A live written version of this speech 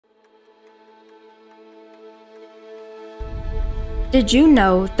Did you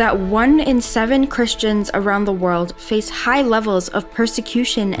know that 1 in 7 Christians around the world face high levels of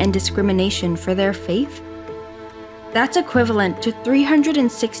persecution and discrimination for their faith? That's equivalent to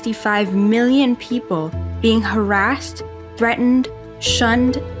 365 million people being harassed, threatened,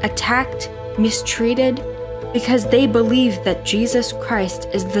 shunned, attacked, mistreated, because they believe that Jesus Christ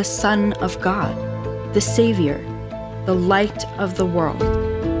is the Son of God, the Savior, the light of the world.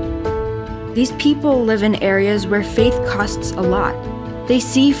 These people live in areas where faith costs a lot. They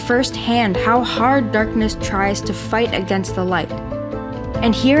see firsthand how hard darkness tries to fight against the light.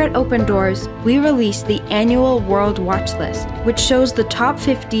 And here at Open Doors, we release the annual World Watch List, which shows the top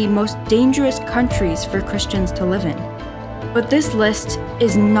 50 most dangerous countries for Christians to live in. But this list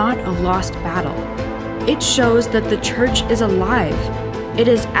is not a lost battle. It shows that the church is alive, it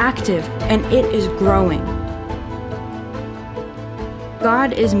is active, and it is growing.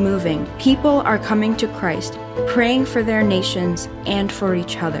 God is moving. People are coming to Christ, praying for their nations and for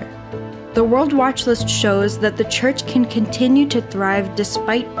each other. The World Watch List shows that the church can continue to thrive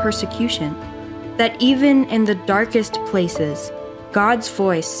despite persecution, that even in the darkest places, God's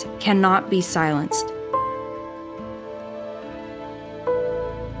voice cannot be silenced.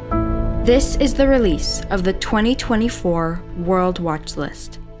 This is the release of the 2024 World Watch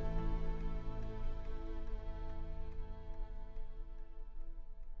List.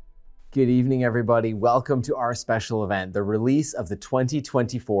 Good evening, everybody. Welcome to our special event, the release of the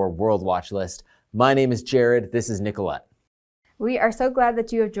 2024 World Watch List. My name is Jared. This is Nicolette. We are so glad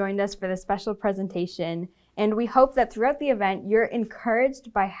that you have joined us for this special presentation, and we hope that throughout the event, you're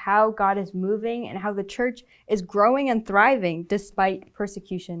encouraged by how God is moving and how the church is growing and thriving despite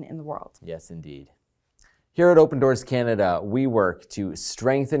persecution in the world. Yes, indeed. Here at Open Doors Canada, we work to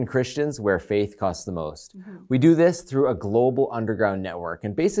strengthen Christians where faith costs the most. We do this through a global underground network.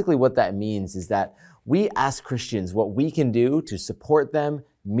 And basically what that means is that we ask Christians what we can do to support them,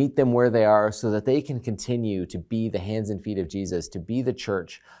 meet them where they are, so that they can continue to be the hands and feet of Jesus, to be the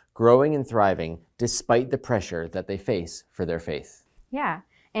church growing and thriving despite the pressure that they face for their faith. Yeah.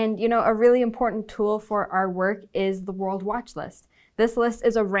 And a really important tool for our work is the World Watch List. This list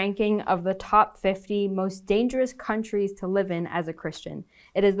is a ranking of the top 50 most dangerous countries to live in as a Christian.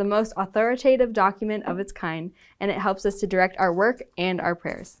 It is the most authoritative document of its kind, and it helps us to direct our work and our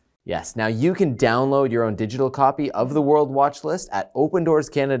prayers. Yes, now you can download your own digital copy of the World Watch List at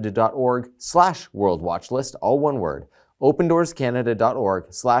opendoorscanada.org/World Watch List, all one word,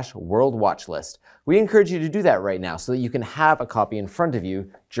 opendoorscanada.org/World Watch List. We encourage you to do that right now so that you can have a copy in front of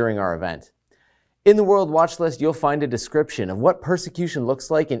you during our event. In the World Watch List, you'll find a description of what persecution looks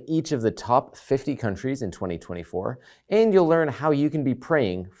like in each of the top 50 countries in 2024, and you'll learn how you can be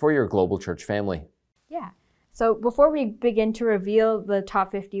praying for your global church family. Yeah. So before we begin to reveal the top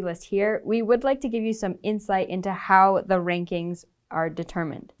 50 list here, we would like to give you some insight into how the rankings are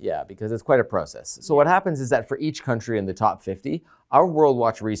determined. Yeah, because it's quite a process. So what happens is that for each country in the top 50, our World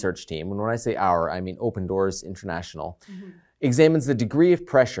Watch research team, and when I say our, I mean Open Doors International, examines the degree of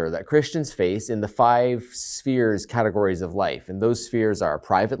pressure that Christians face in the 5 spheres categories of life. And those spheres are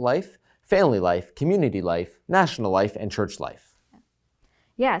private life, family life, community life, national life, and church life.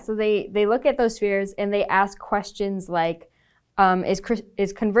 Yeah, so they look at those spheres and they ask questions like,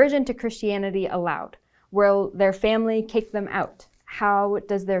 is conversion to Christianity allowed? Will their family kick them out? How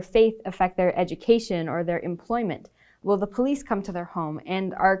does their faith affect their education or their employment? Will the police come to their home?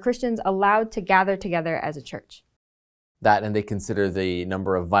 And are Christians allowed to gather together as a church? That, and they consider the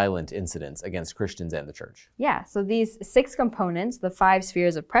number of violent incidents against Christians and the church. Yeah, so these 6 components, the 5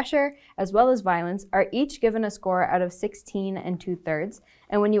 spheres of pressure, as well as violence, are each given a score out of 16 2/3.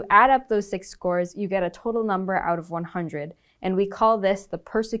 And when you add up those 6 scores, you get a total number out of 100. And we call this the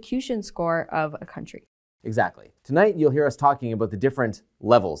persecution score of a country. Exactly. Tonight, you'll hear us talking about the different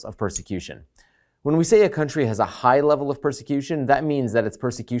levels of persecution. When we say a country has a high level of persecution, that means that its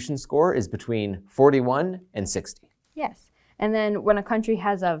persecution score is between 41 and 60. Yes. And then when a country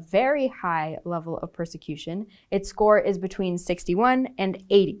has a very high level of persecution, its score is between 61 and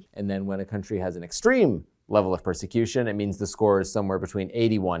 80. And then when a country has an extreme level of persecution, it means the score is somewhere between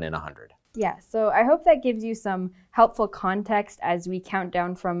 81 and 100. Yeah, so I hope that gives you some helpful context as we count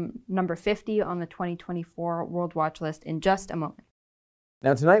down from number 50 on the 2024 World Watch List in just a moment.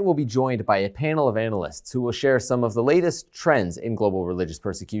 Now tonight we'll be joined by a panel of analysts who will share some of the latest trends in global religious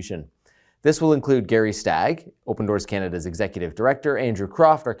persecution. This will include Gary Stagg, Open Doors Canada's Executive Director, Andrew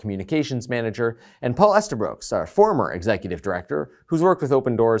Croft, our Communications Manager, and Paul Estabrooks, our former Executive Director, who's worked with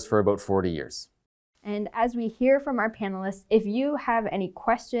Open Doors for about 40 years. And as we hear from our panelists, if you have any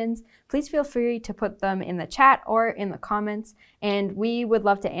questions, please feel free to put them in the chat or in the comments. And we would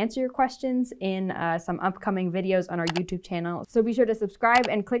love to answer your questions in some upcoming videos on our YouTube channel. So be sure to subscribe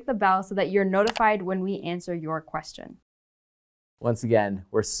and click the bell so that you're notified when we answer your question. Once again,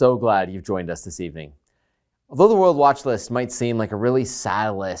 we're so glad you've joined us this evening. Although the World Watch List might seem like a really sad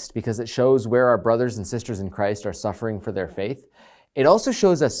list because it shows where our brothers and sisters in Christ are suffering for their faith, it also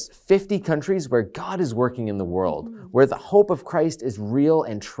shows us 50 countries where God is working in the world, where the hope of Christ is real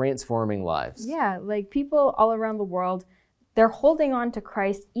and transforming lives. Yeah, like people all around the world, they're holding on to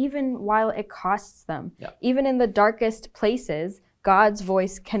Christ even while it costs them. Yep. Even in the darkest places, God's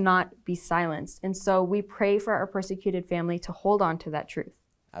voice cannot be silenced. And so we pray for our persecuted family to hold on to that truth.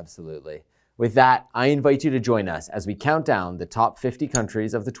 Absolutely. With that, I invite you to join us as we count down the top 50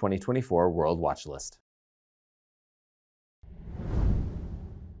 countries of the 2024 World Watch List.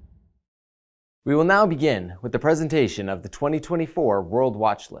 We will now begin with the presentation of the 2024 World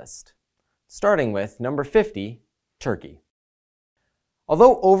Watch List, starting with number 50, Turkey.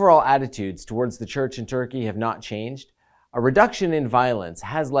 Although overall attitudes towards the church in Turkey have not changed, a reduction in violence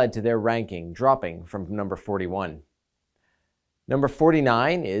has led to their ranking dropping from number 41. Number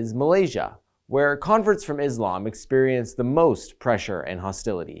 49 is Malaysia, where converts from Islam experience the most pressure and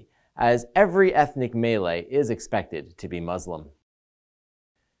hostility, as every ethnic Malay is expected to be Muslim.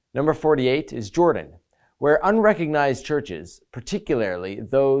 Number 48 is Jordan, where unrecognized churches, particularly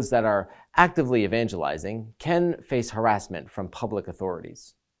those that are actively evangelizing, can face harassment from public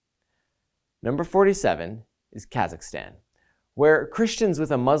authorities. Number 47 is Kazakhstan, where Christians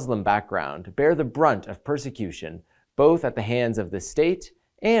with a Muslim background bear the brunt of persecution, both at the hands of the state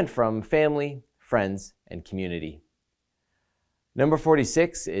and from family, friends, and community. Number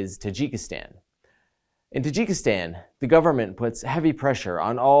 46 is Tajikistan. In Tajikistan, the government puts heavy pressure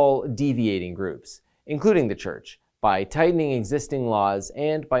on all deviating groups, including the church, by tightening existing laws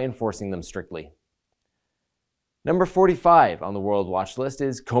and by enforcing them strictly. Number 45 on the World Watch List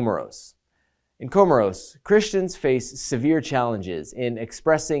is Comoros. In Comoros, Christians face severe challenges in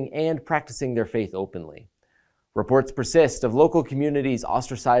expressing and practicing their faith openly. Reports persist of local communities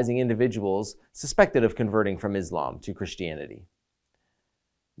ostracizing individuals suspected of converting from Islam to Christianity.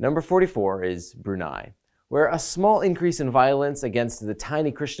 Number 44 is Brunei, where a small increase in violence against the tiny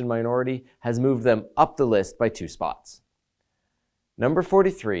Christian minority has moved them up the list by 2 spots. Number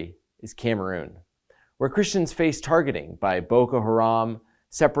 43 is Cameroon, where Christians face targeting by Boko Haram,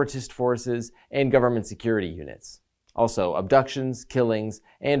 separatist forces, and government security units. Also, abductions, killings,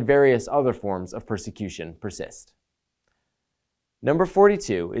 and various other forms of persecution persist. Number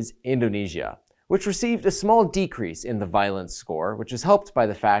 42 is Indonesia, which received a small decrease in the violence score, which is helped by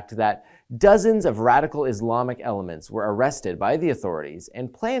the fact that dozens of radical Islamic elements were arrested by the authorities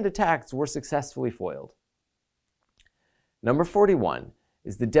and planned attacks were successfully foiled. Number 41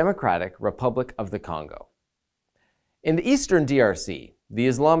 is the Democratic Republic of the Congo. In the eastern DRC, the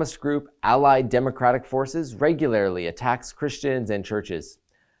Islamist group Allied Democratic Forces regularly attacks Christians and churches.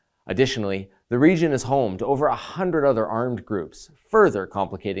 Additionally, the region is home to over 100 other armed groups, further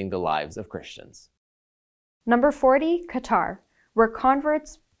complicating the lives of Christians. Number 40, Qatar, where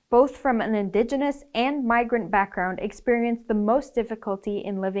converts both from an indigenous and migrant background experience the most difficulty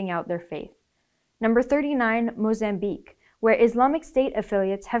in living out their faith. Number 39, Mozambique, where Islamic State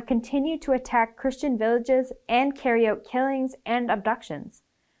affiliates have continued to attack Christian villages and carry out killings and abductions.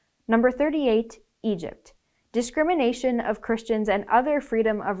 Number 38, Egypt. Discrimination of Christians and other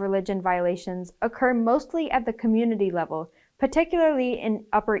freedom of religion violations occur mostly at the community level, particularly in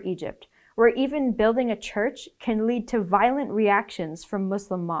Upper Egypt, where even building a church can lead to violent reactions from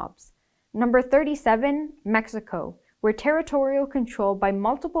Muslim mobs. Number 37, Mexico, where territorial control by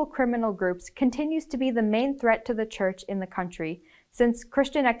multiple criminal groups continues to be the main threat to the church in the country, since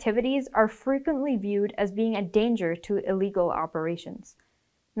Christian activities are frequently viewed as being a danger to illegal operations.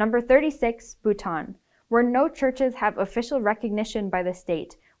 Number 36, Bhutan, where no churches have official recognition by the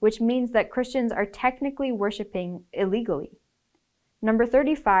state, which means that Christians are technically worshiping illegally. Number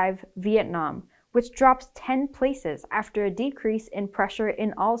 35, Vietnam, which drops 10 places after a decrease in pressure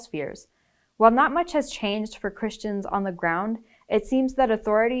in all spheres. While not much has changed for Christians on the ground, it seems that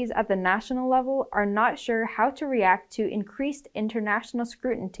authorities at the national level are not sure how to react to increased international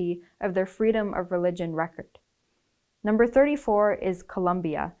scrutiny of their freedom of religion record. Number 34 is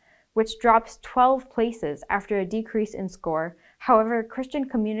Colombia, which drops 12 places after a decrease in score. However, Christian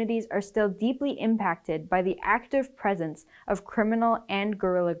communities are still deeply impacted by the active presence of criminal and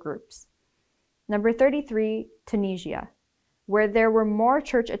guerrilla groups. Number 33, Tunisia, where there were more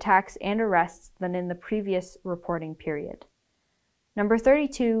church attacks and arrests than in the previous reporting period. Number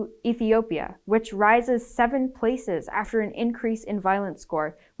 32, Ethiopia, which rises 7 places after an increase in violence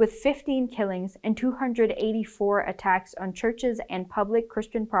score, with 15 killings and 284 attacks on churches and public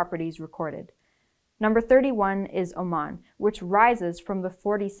Christian properties recorded. Number 31 is Oman, which rises from the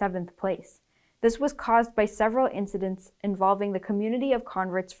 47th place. This was caused by several incidents involving the community of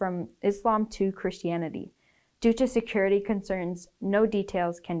converts from Islam to Christianity. Due to security concerns, no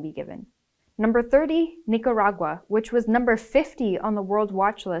details can be given. Number 30, Nicaragua, which was number 50 on the World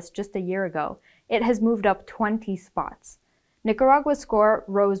Watch List just a year ago. It has moved up 20 spots. Nicaragua's score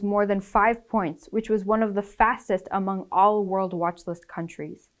rose more than 5 points, which was one of the fastest among all World Watch List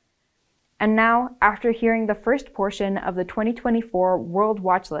countries. And now, after hearing the first portion of the 2024 World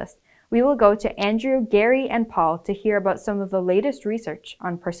Watch List, we will go to Andrew, Gary, and Paul to hear about some of the latest research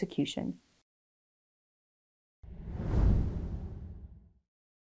on persecution.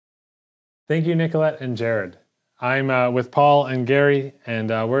 Thank you, Nicolette and Jared. I'm with Paul and Gary, and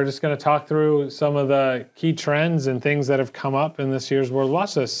we're just going to talk through some of the key trends and things that have come up in this year's World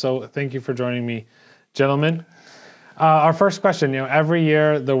Watch List. So thank you for joining me, gentlemen. Our first question, every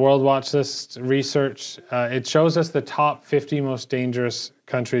year the World Watch List research, it shows us the top 50 most dangerous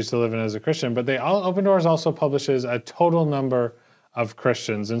countries to live in as a Christian, but Open Doors also publishes a total number of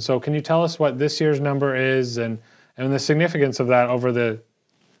Christians. And so can you tell us what this year's number is and the significance of that over the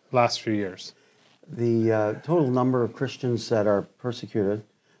last few years? The total number of Christians that are persecuted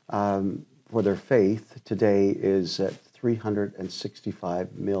for their faith today is at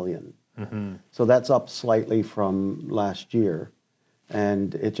 365 million. Mm-hmm. So that's up slightly from last year.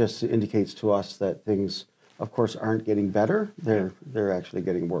 And it just indicates to us that things, of course, aren't getting better. They're actually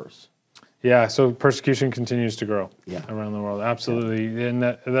getting worse. Yeah, so persecution continues to grow around the world. Absolutely. Yeah. And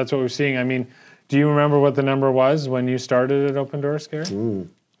that's what we're seeing. I mean, do you remember what the number was when you started at Open Doors, Gary?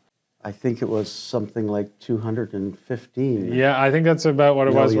 I think it was something like 215. Yeah, I think that's about what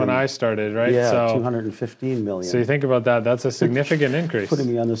it was when I started, right? Yeah, so 215 million. So you think about that, that's a significant increase.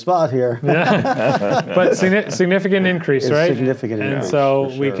 Putting me on the spot here. Yeah, but significant increase, it's right? Significant increase. And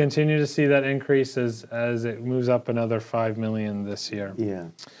so we continue to see that increase as it moves up another 5 million this year. Yeah.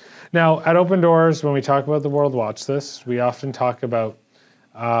 Now, at Open Doors, when we talk about the World Watch List, we often talk about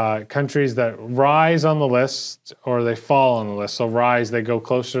countries that rise on the list or they fall on the list. So rise, they go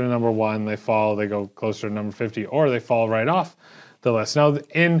closer to number 1, they fall, they go closer to number 50, or they fall right off the list. Now,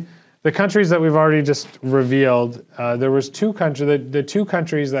 in the countries that we've already just revealed, there was 2 countries, the 2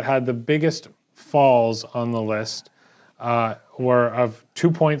 countries that had the biggest falls on the list were of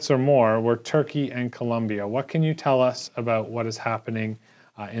 2 points or more were Turkey and Colombia. What can you tell us about what is happening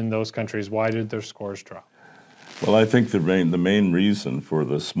in those countries? Why did their scores drop? Well, I think the main reason for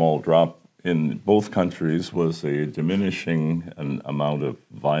the small drop in both countries was a diminishing amount of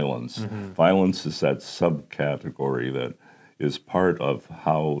violence. Mm-hmm. Violence is that subcategory that is part of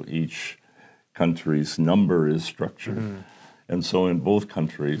how each country's number is structured. Mm-hmm. And so in both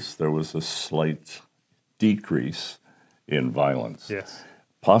countries, there was a slight decrease in violence. Yes.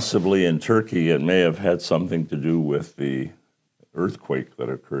 Possibly in Turkey, it may have had something to do with the earthquake that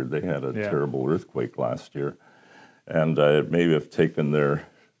occurred. They had a terrible earthquake last year. And it may have taken their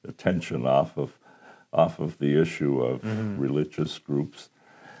attention off of the issue of religious groups,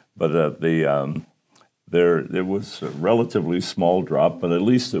 but there was a relatively small drop, but at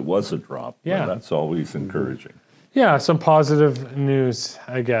least it was a drop. Yeah, and that's always encouraging. Yeah, some positive news,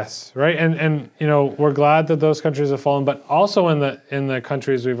 I guess, right? And we're glad that those countries have fallen, but also in the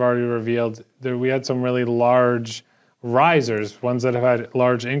countries we've already revealed, we had some really large risers, ones that have had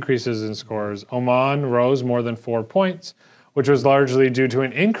large increases in scores. Oman rose more than 4 points, which was largely due to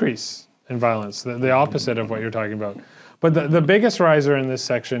an increase in violence, the opposite of what you're talking about. But the biggest riser in this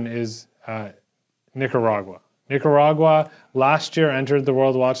section is Nicaragua. Nicaragua last year entered the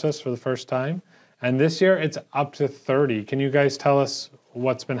World Watch List for the first time, and this year it's up to 30. Can you guys tell us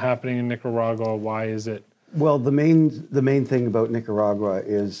what's been happening in Nicaragua? Why is it? Well, the main thing about Nicaragua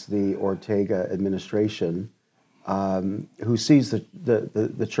is the Ortega administration, who sees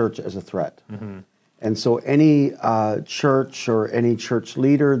the church as a threat. Mm-hmm. And so any church or any church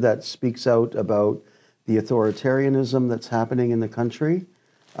leader that speaks out about the authoritarianism that's happening in the country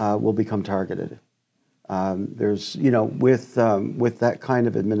will become targeted. There's, with that kind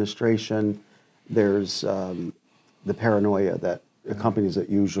of administration, there's the paranoia that accompanies it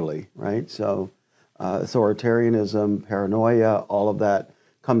usually, right? So authoritarianism, paranoia, all of that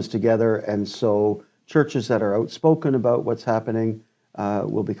comes together, and so churches that are outspoken about what's happening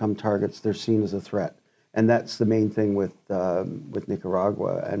will become targets. They're seen as a threat, and that's the main thing with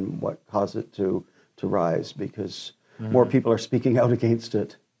Nicaragua and what caused it to rise, because more people are speaking out against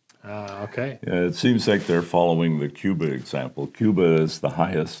it. Okay. Yeah, it seems like they're following the Cuba example. Cuba is the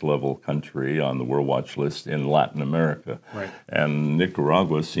highest level country on the World Watch list in Latin America. Right. And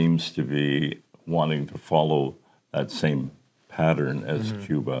Nicaragua seems to be wanting to follow that same pattern as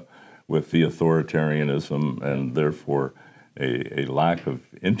Cuba, with the authoritarianism and therefore a lack of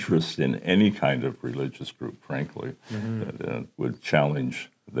interest in any kind of religious group, frankly, that would challenge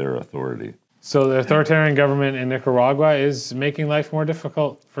their authority. So the authoritarian government in Nicaragua is making life more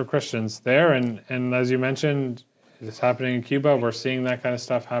difficult for Christians there. And as you mentioned, it's happening in Cuba. We're seeing that kind of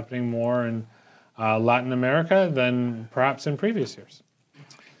stuff happening more in Latin America than perhaps in previous years.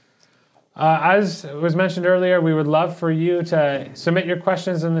 As was mentioned earlier, we would love for you to submit your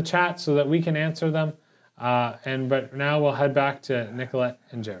questions in the chat so that we can answer them. But now we'll head back to Nicolette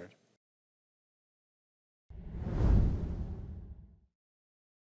and Jared.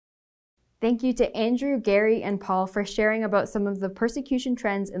 Thank you to Andrew, Gary, and Paul for sharing about some of the persecution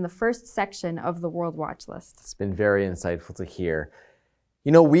trends in the first section of the World Watch List. It's been very insightful to hear.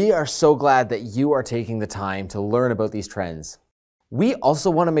 You know, we are so glad that you are taking the time to learn about these trends. We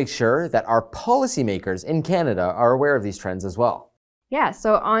also want to make sure that our policymakers in Canada are aware of these trends as well. Yeah,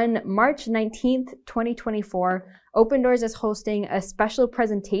 so on March 19th, 2024, Open Doors is hosting a special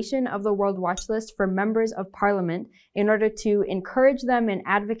presentation of the World Watch List for members of Parliament in order to encourage them in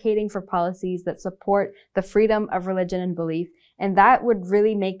advocating for policies that support the freedom of religion and belief. And that would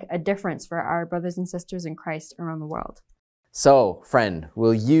really make a difference for our brothers and sisters in Christ around the world. So, friend,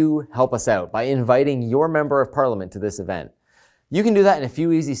 will you help us out by inviting your member of Parliament to this event? You can do that in a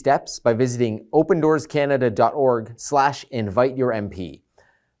few easy steps by visiting opendoorscanada.org/inviteyourmp.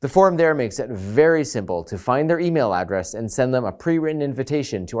 The form there makes it very simple to find their email address and send them a pre-written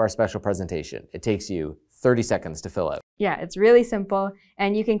invitation to our special presentation. It takes you 30 seconds to fill out. Yeah, it's really simple,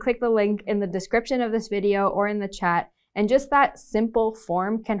 and you can click the link in the description of this video or in the chat, and just that simple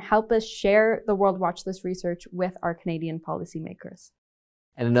form can help us share the World Watch List research with our Canadian policymakers.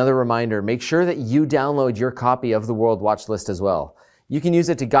 And another reminder, make sure that you download your copy of the World Watch List as well. You can use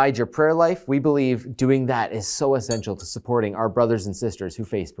it to guide your prayer life. We believe doing that is so essential to supporting our brothers and sisters who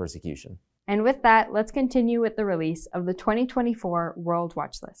face persecution. And with that, let's continue with the release of the 2024 World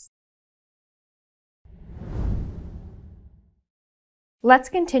Watch List. Let's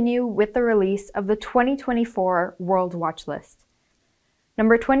continue with the release of the 2024 World Watch List.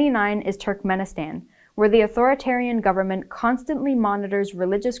 Number 29 is Turkmenistan, where the authoritarian government constantly monitors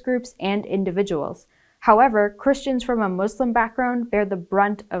religious groups and individuals. However, Christians from a Muslim background bear the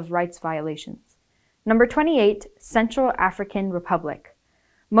brunt of rights violations. Number 28, Central African Republic.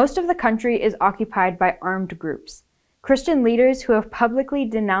 Most of the country is occupied by armed groups. Christian leaders who have publicly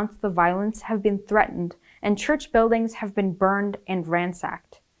denounced the violence have been threatened, and church buildings have been burned and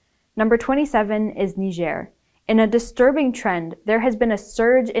ransacked. Number 27 is Niger. In a disturbing trend, there has been a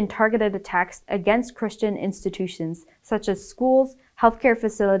surge in targeted attacks against Christian institutions, such as schools, healthcare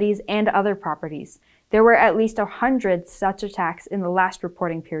facilities, and other properties. There were at least 100 such attacks in the last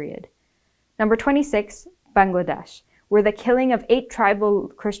reporting period. Number 26, Bangladesh, where the killing of 8 tribal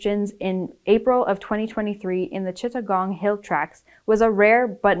Christians in April of 2023 in the Chittagong Hill Tracts was a rare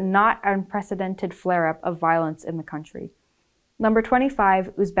but not unprecedented flare-up of violence in the country. Number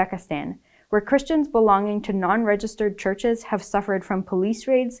 25, Uzbekistan, where Christians belonging to non-registered churches have suffered from police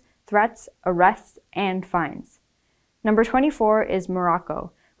raids, threats, arrests, and fines. Number 24 is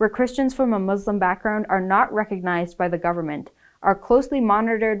Morocco, where Christians from a Muslim background are not recognized by the government, are closely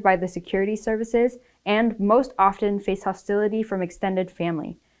monitored by the security services, and most often face hostility from extended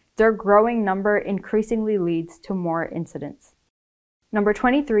family. Their growing number increasingly leads to more incidents. Number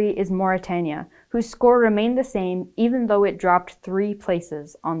 23 is Mauritania, whose score remained the same even though it dropped 3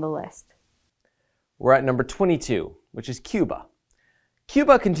 places on the list. We're at number 22, which is Cuba.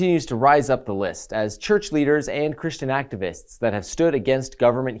 Cuba continues to rise up the list as church leaders and Christian activists that have stood against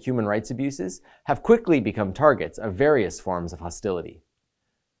government human rights abuses have quickly become targets of various forms of hostility.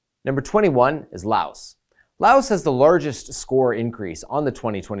 Number 21 is Laos. Laos has the largest score increase on the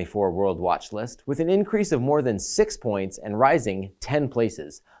 2024 World Watch List, with an increase of more than 6 points and rising 10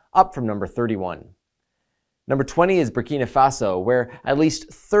 places, up from number 31. Number 20 is Burkina Faso, where at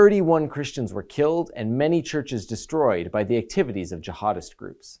least 31 Christians were killed and many churches destroyed by the activities of jihadist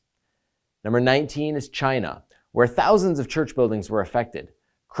groups. Number 19 is China, where thousands of church buildings were affected.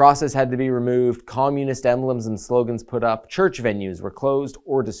 Crosses had to be removed, communist emblems and slogans put up, church venues were closed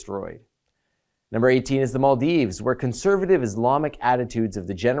or destroyed. Number 18 is the Maldives, where conservative Islamic attitudes of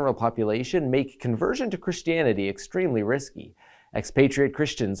the general population make conversion to Christianity extremely risky. Expatriate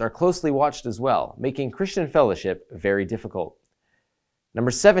Christians are closely watched as well, making Christian fellowship very difficult.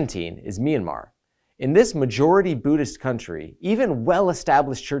 Number 17 is Myanmar. In this majority Buddhist country, even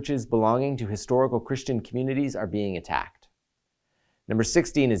well-established churches belonging to historical Christian communities are being attacked. Number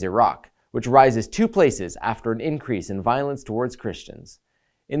 16 is Iraq, which rises 2 places after an increase in violence towards Christians.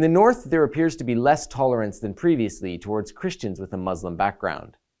 In the north, there appears to be less tolerance than previously towards Christians with a Muslim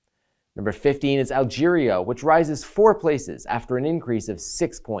background. Number 15 is Algeria, which rises 4 places after an increase of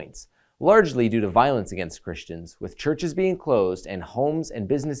 6 points, largely due to violence against Christians, with churches being closed and homes and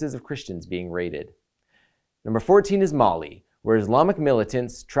businesses of Christians being raided. Number 14 is Mali, where Islamic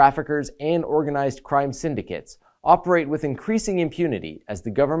militants, traffickers, and organized crime syndicates operate with increasing impunity as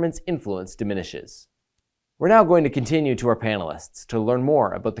the government's influence diminishes. We're now going to continue to our panelists to learn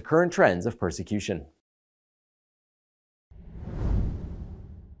more about the current trends of persecution.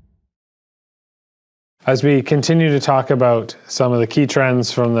 As we continue to talk about some of the key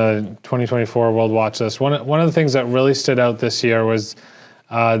trends from the 2024 World Watch List, one of the things that really stood out this year was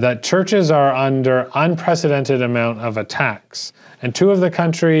that churches are under unprecedented amount of attacks. And 2 of the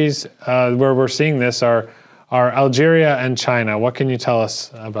countries where we're seeing this are Algeria and China. What can you tell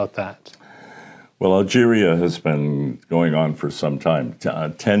us about that? Well, Algeria has been going on for some time.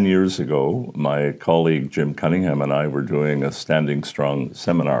 10 years ago, my colleague Jim Cunningham and I were doing a Standing Strong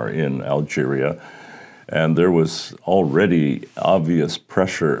seminar in Algeria, and there was already obvious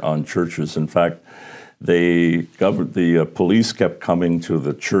pressure on churches. In fact, the police kept coming to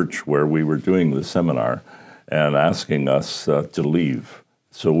the church where we were doing the seminar and asking us to leave.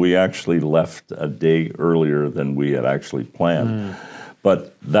 So we actually left a day earlier than we had actually planned.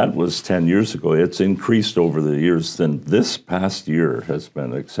 But that was 10 years ago. It's increased over the years. Then this past year has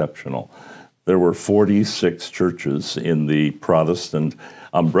been exceptional. There were 46 churches in the Protestant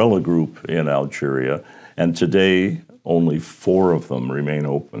umbrella group in Algeria, and today only 4 of them remain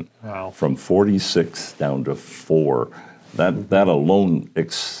open. Wow. From From 46 down to 4. That alone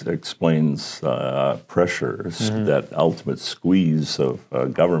explains pressure, that ultimate squeeze of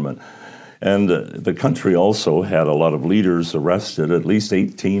government. And the country also had a lot of leaders arrested. At least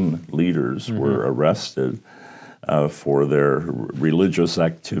 18 leaders were arrested for their religious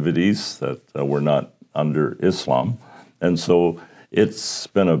activities that were not under Islam. And so it's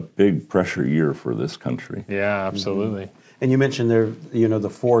been a big pressure year for this country. Yeah, absolutely. And you mentioned there, the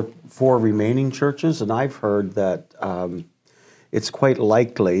four remaining churches, and I've heard that it's quite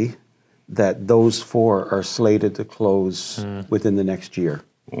likely that those 4 are slated to close within the next year.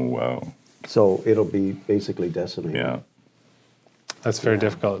 Oh, wow. So it'll be basically decimated. Yeah. That's very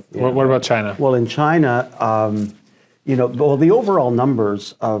difficult. Yeah. What about China? Well, in China, the overall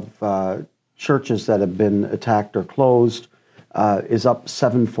numbers of churches that have been attacked or closed is up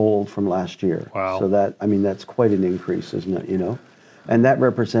 7-fold from last year. Wow. So that's quite an increase, isn't it? And that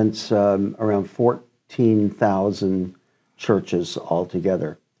represents around 14,000 churches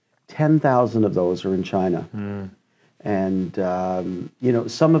altogether. 10,000 of those are in China. And,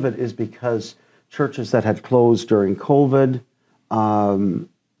 some of it is because churches that had closed during COVID,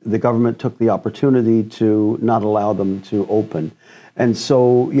 the government took the opportunity to not allow them to open. And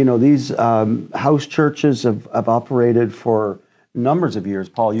so, these house churches have operated for numbers of years.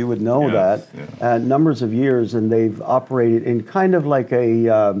 Paul, you would know that. Numbers of years, and they've operated in kind of like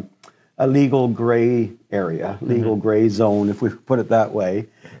a legal gray area, legal gray zone, if we put it that way.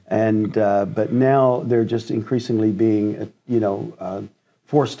 And but now they're just increasingly being,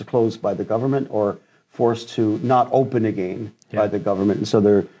 forced to close by the government or forced to not open again by the government. And so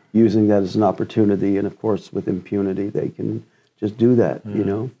they're using that as an opportunity. And of course, with impunity, they can just do that,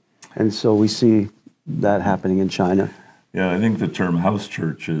 And so we see that happening in China. Yeah, I think the term house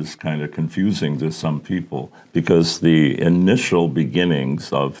church is kind of confusing to some people because the initial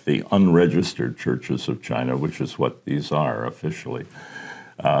beginnings of the unregistered churches of China, which is what these are officially,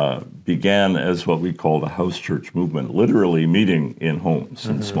 began as what we call the house church movement, literally meeting in homes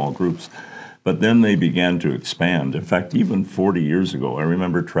in small groups. But then they began to expand. In fact, even 40 years ago, I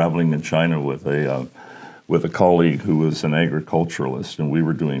remember traveling in China with a colleague who was an agriculturalist, and we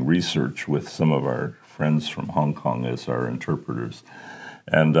were doing research with some of our friends from Hong Kong as our interpreters.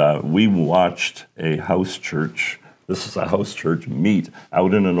 And we watched a house church, this is a house church, meet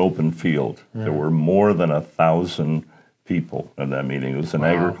out in an open field. There were more than 1,000 people in that meeting. It was an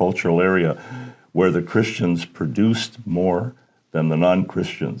agricultural area where the Christians produced more than the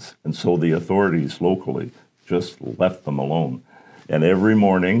non-Christians. And so the authorities locally just left them alone. And every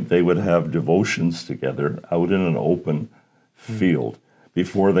morning they would have devotions together out in an open field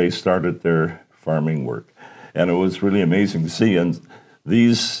before they started their farming work. And it was really amazing to see. And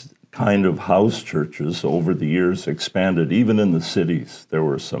these kind of house churches over the years expanded. Even in the cities, there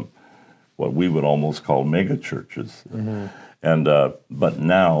were some, what we would almost call mega churches. And but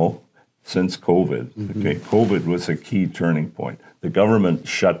now since COVID. Okay, COVID was a key turning point. The government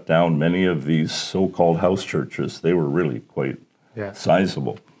shut down many of these so-called house churches. They were really quite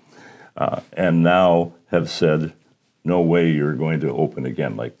sizable. And now have said, no way you're going to open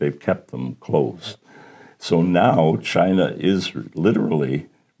again. Like, they've kept them closed. So now China is literally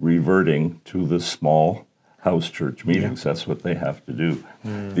reverting to the small house church meetings. That's what they have to do.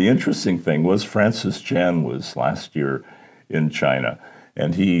 The interesting thing was Francis Chan was last year in China,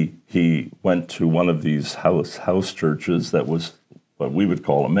 and he went to one of these house churches that was what we would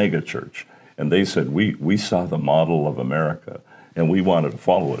call a mega church. And they said, we saw the model of America, and we wanted to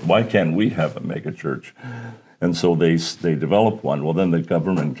follow it. Why can't we have a mega church? And so they developed one. Well, then the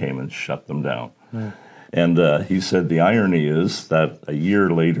government came and shut them down. And he said the irony is that a year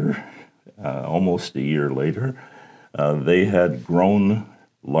later, almost a year later, they had grown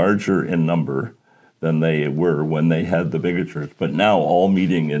larger in number than they were when they had the bigger church, but now all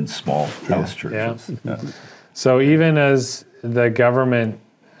meeting in small house churches. So even as the government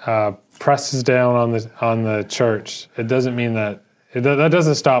presses down on the church, it doesn't mean that that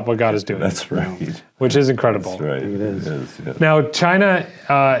doesn't stop what God is doing. That's right. Which is incredible. That's right. It is. Yes. Now, China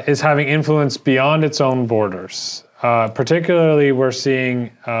is having influence beyond its own borders. Particularly, we're seeing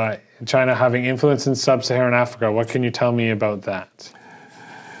China having influence in sub-Saharan Africa. What can you tell me about that?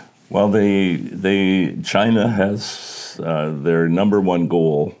 Well, China has their number one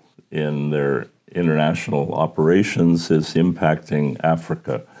goal in their international operations is impacting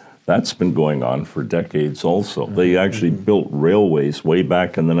Africa. That's been going on for decades also. They actually built railways way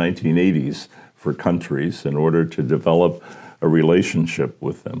back in the 1980s for countries in order to develop a relationship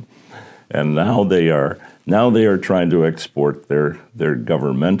with them. And now they are trying to export their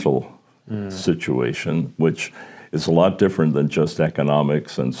governmental situation, which is a lot different than just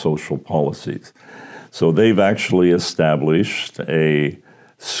economics and social policies. So they've actually established a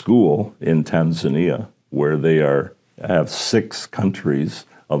school in Tanzania where they have 6 countries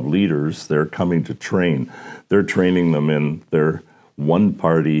of leaders they're coming to train. They're training them in their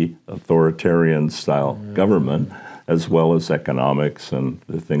one-party authoritarian style government, as well as economics and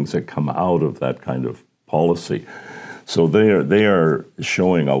the things that come out of that kind of policy. So they are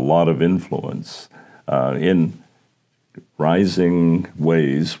showing a lot of influence in rising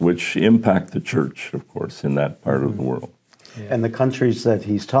ways, which impact the church, of course, in that part of the world. And the countries that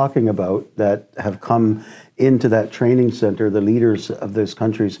he's talking about that have come into that training center, the leaders of those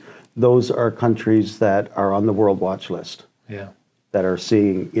countries, those are countries that are on the World Watch list. That are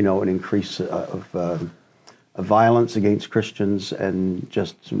seeing, an increase of violence against Christians and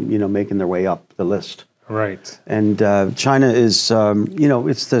just, making their way up the list. Right. And China is,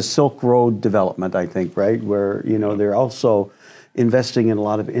 it's the Silk Road development, I think, right? Where, they're also investing in a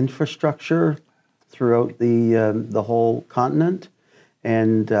lot of infrastructure throughout the whole continent.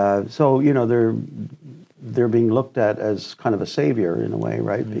 And so, they're being looked at as kind of a savior in a way,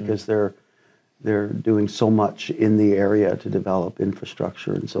 right? Because they're doing so much in the area to develop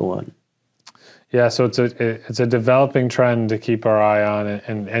infrastructure and so on. Yeah, so it's a developing trend to keep our eye on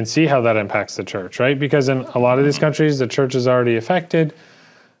and see how that impacts the church, right? Because in a lot of these countries, the church is already affected,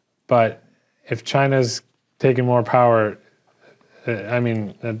 but if China's taking more power,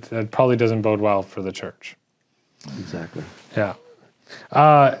 that probably doesn't bode well for the church. Exactly. Yeah.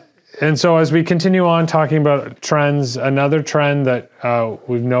 And so as we continue on talking about trends, another trend that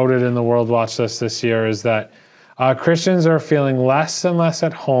we've noted in the World Watch List this year is that Christians are feeling less and less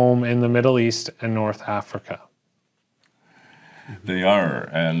at home in the Middle East and North Africa. They are,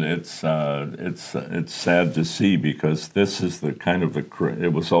 and it's sad to see because this is the kind of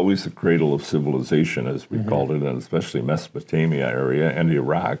it was always the cradle of civilization, as we called it, and especially Mesopotamia area and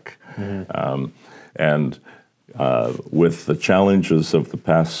Iraq, and with the challenges of the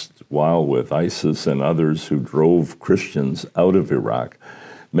past while with ISIS and others who drove Christians out of Iraq,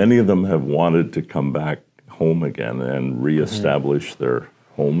 many of them have wanted to come back home again and reestablish their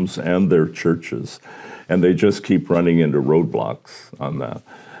homes and their churches. And they just keep running into roadblocks on that.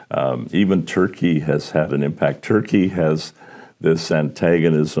 Even Turkey has had an impact. Turkey has this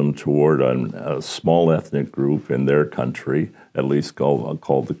antagonism toward a small ethnic group in their country, at least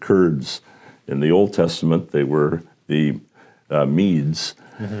called the Kurds. In the Old Testament, they were the Medes.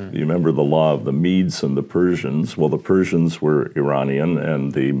 You remember the law of the Medes and the Persians? Well, the Persians were Iranian,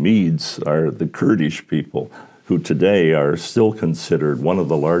 and the Medes are the Kurdish people, who today are still considered one of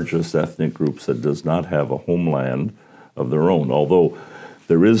the largest ethnic groups that does not have a homeland of their own, although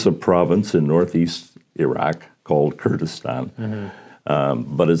there is a province in northeast Iraq called Kurdistan,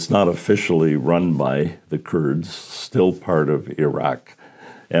 but it's not officially run by the Kurds, still part of Iraq.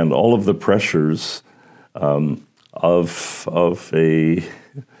 And all of the pressures of a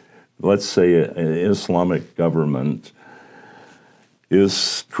let's say, an Islamic government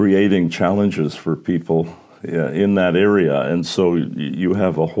is creating challenges for people in that area, and so you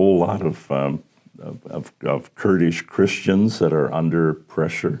have a whole lot of Kurdish Christians that are under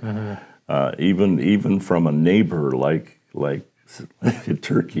pressure, even from a neighbor like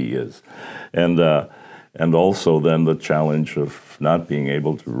Turkey is, and also then the challenge of not being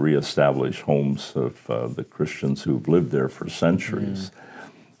able to reestablish homes of the Christians who've lived there for centuries.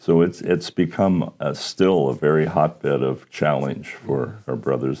 So it's become still a very hotbed of challenge for our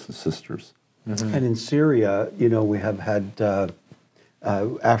brothers and sisters. And in Syria, you know, we have had,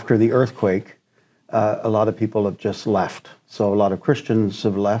 after the earthquake, a lot of people have just left. So a lot of Christians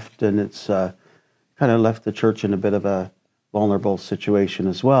have left, and it's kind of left the church in a bit of a vulnerable situation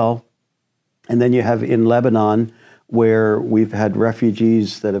as well. And then you have in Lebanon, where we've had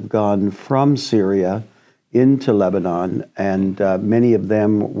refugees that have gone from Syria into Lebanon, and many of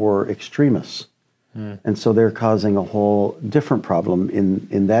them were extremists. And so they're causing a whole different problem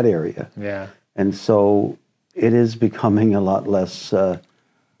in that area. Yeah. And so it is becoming a lot less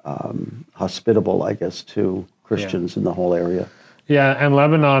hospitable, I guess, to Christians in the whole area. Yeah, and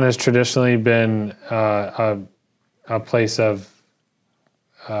Lebanon has traditionally been a place of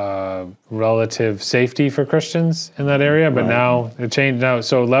relative safety for Christians in that area, but now it changed now.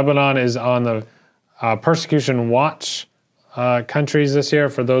 So Lebanon is on the persecution watch countries this year.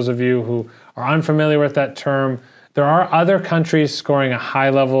 For those of you who are unfamiliar with that term, there are other countries scoring a high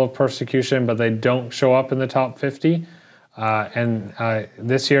level of persecution, but they don't show up in the top 50. And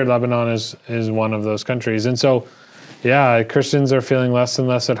this year, Lebanon is one of those countries. And so, yeah, Christians are feeling less and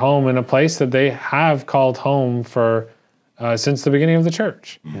less at home in a place that they have called home for since the beginning of the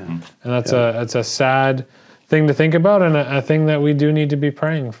church. And that's a sad thing to think about, and a thing that we do need to be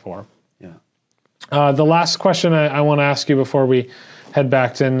praying for. The last question I want to ask you before we head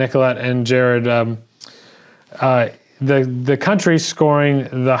back to Nicolette and Jared, the country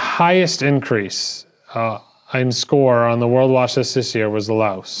scoring the highest increase in score on the World Watch List this year was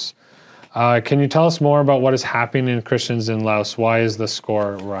Laos. Can you tell us more about what is happening in Christians in Laos? Why is the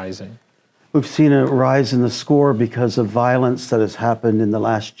score rising? We've seen a rise in the score because of violence that has happened in the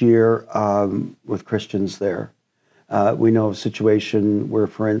last year with Christians there. We know of a situation where,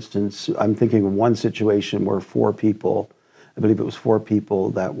 for instance, I'm thinking of one situation where 4 people, I believe it was 4 people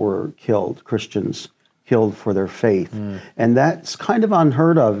that were killed, Christians killed for their faith. And that's kind of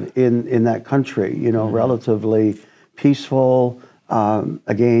unheard of in that country, you know, relatively peaceful,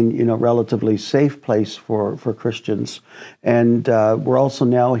 again, you know, relatively safe place for Christians. And we're also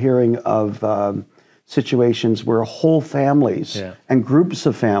now hearing of situations where whole families and groups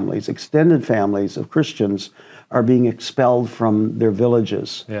of families, extended families of Christians are being expelled from their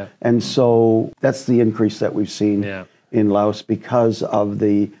villages. And so that's the increase that we've seen in Laos because of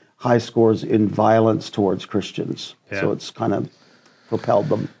the high scores in violence towards Christians. So it's kind of propelled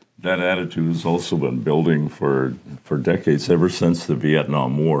them. That attitude has also been building for decades, ever since the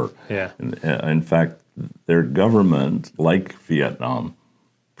Vietnam War. In fact, their government, like Vietnam,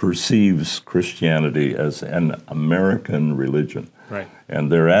 perceives Christianity as an American religion.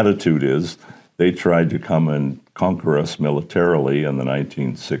 And their attitude is, they tried to come and conquer us militarily in the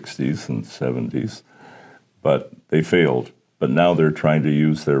 1960s and 70s, but they failed. But now they're trying to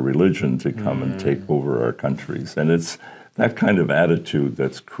use their religion to come and take over our countries. And it's that kind of attitude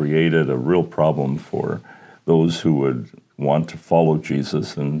that's created a real problem for those who would want to follow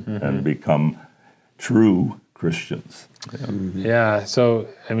Jesus and become true Christians. So,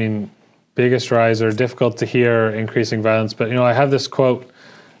 I mean, biggest rise, or difficult to hear, increasing violence. But, you know, I have this quote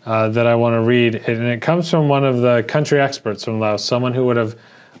that I want to read, and it comes from one of the country experts from Laos, someone who would have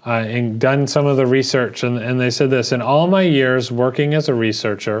done some of the research, and they said this: in all my years working as a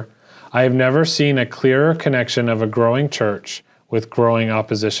researcher, I have never seen a clearer connection of a growing church with growing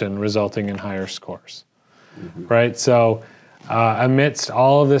opposition resulting in higher scores. Right? So amidst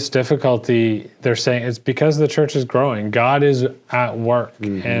all of this difficulty, they're saying it's because the church is growing. God is at work.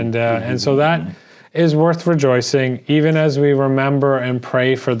 And so that is worth rejoicing, even as we remember and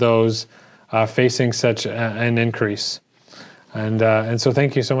pray for those facing such an increase. And so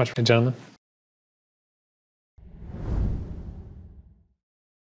thank you so much, gentlemen.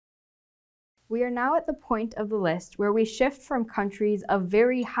 We are now at the point of the list where we shift from countries of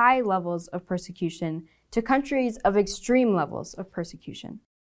very high levels of persecution to countries of extreme levels of persecution.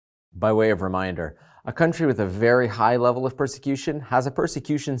 By way of reminder, a country with a very high level of persecution has a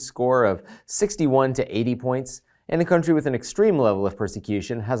persecution score of 61 to 80 points, and a country with an extreme level of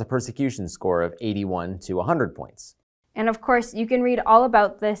persecution has a persecution score of 81 to 100 points. And of course, you can read all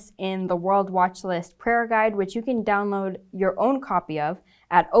about this in the World Watch List Prayer Guide, which you can download your own copy of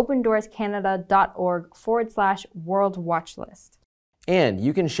at opendoorscanada.org/World Watch List. And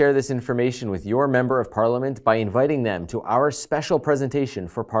you can share this information with your Member of Parliament by inviting them to our special presentation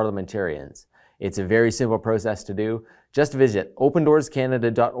for parliamentarians. It's a very simple process to do. Just visit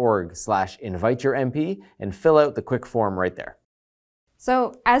opendoorscanada.org/inviteyourmp and fill out the quick form right there.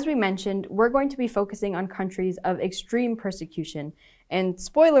 So, as we mentioned, we're going to be focusing on countries of extreme persecution. And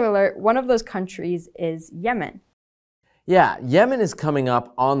spoiler alert, one of those countries is Yemen. Yeah, Yemen is coming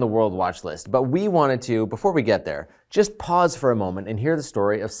up on the World Watch List, but we wanted to, before we get there, just pause for a moment and hear the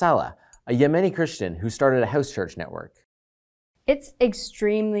story of Salah, a Yemeni Christian who started a house church network. It's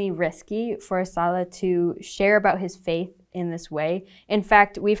extremely risky for Salah to share about his faith in this way. In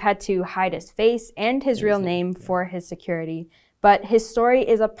fact, we've had to hide his face and his real name for his security. But his story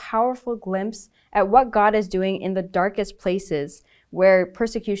is a powerful glimpse at what God is doing in the darkest places where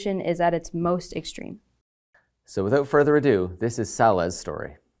persecution is at its most extreme. So without further ado, this is Salah's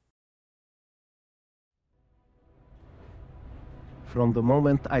story. From the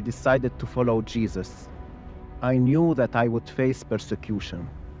moment I decided to follow Jesus, I knew that I would face persecution.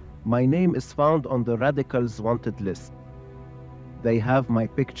 My name is found on the radicals' wanted list. They have my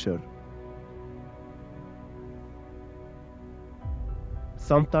picture.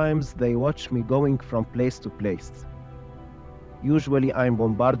 Sometimes they watch me going from place to place. Usually I'm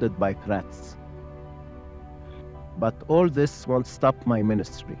bombarded by threats. But all this won't stop my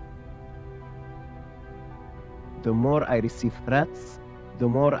ministry. The more I receive threats, the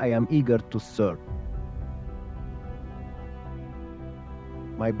more I am eager to serve.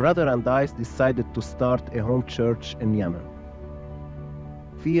 My brother and I decided to start a home church in Yemen.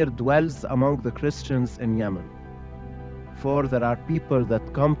 Fear dwells among the Christians in Yemen, for there are people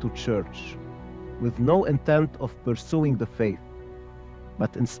that come to church with no intent of pursuing the faith,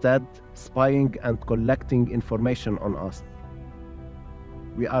 but instead spying and collecting information on us.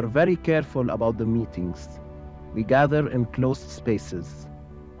 We are very careful about the meetings. We gather in closed spaces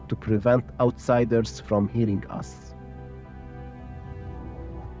to prevent outsiders from hearing us.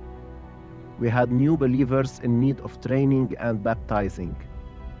 We had new believers in need of training and baptizing.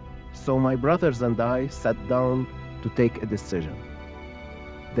 So my brothers and I sat down to take a decision.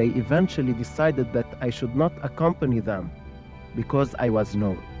 They eventually decided that I should not accompany them because I was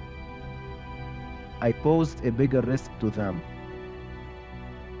known. I posed a bigger risk to them.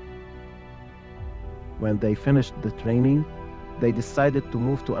 When they finished the training, they decided to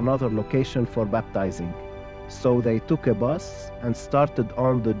move to another location for baptizing. So they took a bus and started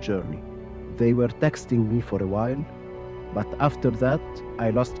on the journey. They were texting me for a while, but after that, I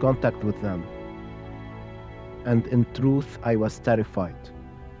lost contact with them. And in truth, I was terrified.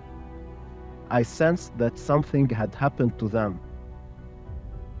 I sensed that something had happened to them.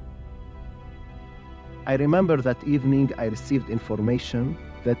 I remember that evening I received information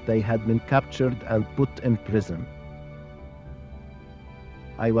that they had been captured and put in prison.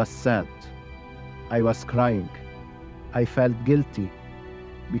 I was sad. I was crying. I felt guilty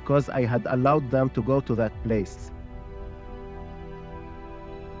because I had allowed them to go to that place.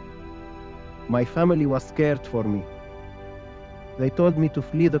 My family was scared for me. They told me to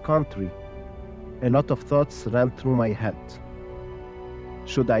flee the country. A lot of thoughts ran through my head.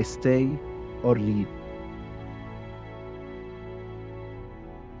 Should I stay or leave?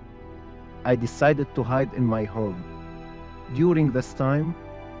 I decided to hide in my home. During this time,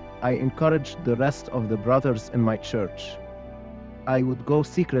 I encouraged the rest of the brothers in my church. I would go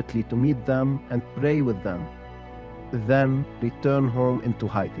secretly to meet them and pray with them, then return home into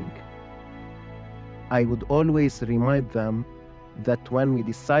hiding. I would always remind them that when we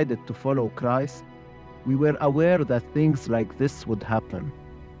decided to follow Christ, we were aware that things like this would happen.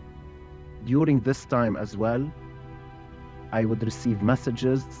 During this time as well, I would receive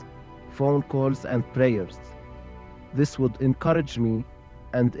messages, phone calls, and prayers. This would encourage me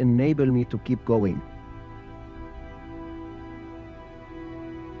and enable me to keep going.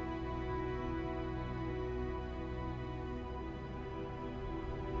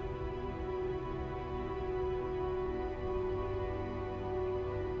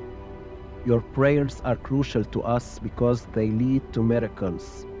 Your prayers are crucial to us because they lead to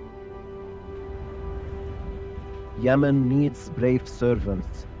miracles. Yemen needs brave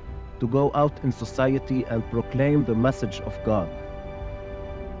servants to go out in society and proclaim the message of God.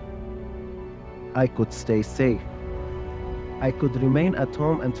 I could stay safe. I could remain at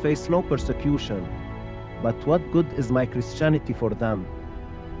home and face no persecution. But what good is my Christianity for them?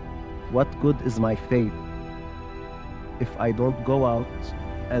 What good is my faith if I don't go out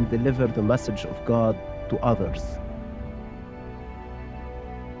and deliver the message of God to others?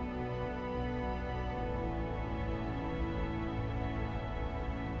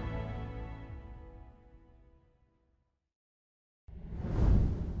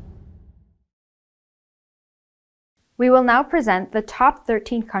 We will now present the top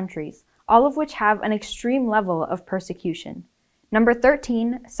 13 countries, all of which have an extreme level of persecution. Number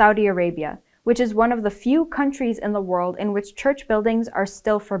 13, Saudi Arabia, which is one of the few countries in the world in which church buildings are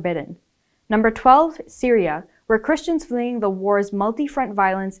still forbidden. Number 12, Syria, where Christians fleeing the war's multi-front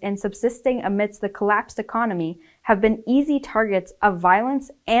violence and subsisting amidst the collapsed economy have been easy targets of violence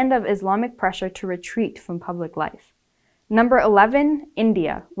and of Islamic pressure to retreat from public life. Number 11,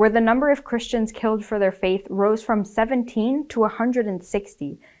 India, where the number of Christians killed for their faith rose from 17 to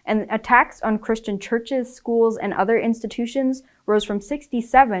 160, and attacks on Christian churches, schools, and other institutions rose from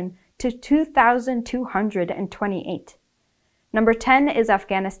 67 to 2,228. Number 10 is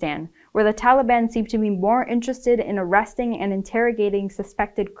Afghanistan, where the Taliban seem to be more interested in arresting and interrogating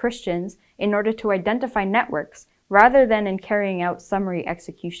suspected Christians in order to identify networks, rather than in carrying out summary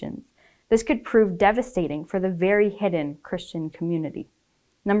executions. This could prove devastating for the very hidden Christian community.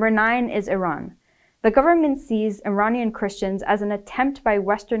 Number 9 is Iran. The government sees Iranian Christians as an attempt by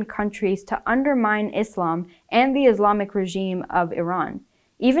Western countries to undermine Islam and the Islamic regime of Iran.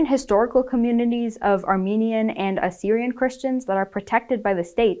 Even historical communities of Armenian and Assyrian Christians that are protected by the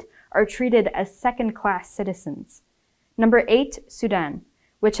state are treated as second-class citizens. Number 8, Sudan,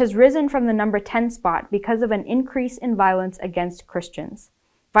 which has risen from the number 10 spot because of an increase in violence against Christians.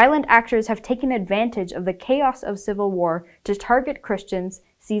 Violent actors have taken advantage of the chaos of civil war to target Christians,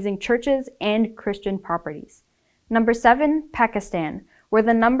 seizing churches and Christian properties. Number 7, Pakistan, where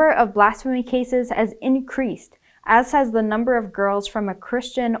the number of blasphemy cases has increased, as has the number of girls from a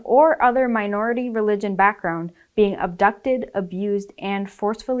Christian or other minority religion background being abducted, abused, and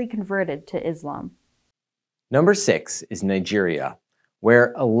forcefully converted to Islam. Number 6 is Nigeria,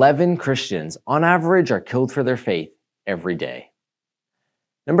 where 11 Christians on average are killed for their faith every day.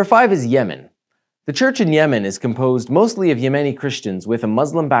 Number 5 is Yemen. The church in Yemen is composed mostly of Yemeni Christians with a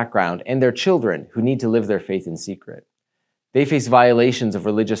Muslim background and their children who need to live their faith in secret. They face violations of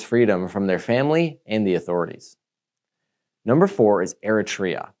religious freedom from their family and the authorities. Number 4 is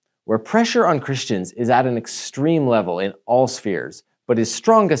Eritrea, where pressure on Christians is at an extreme level in all spheres, but is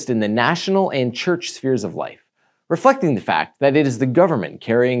strongest in the national and church spheres of life, reflecting the fact that it is the government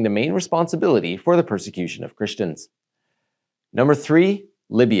carrying the main responsibility for the persecution of Christians. Number 3,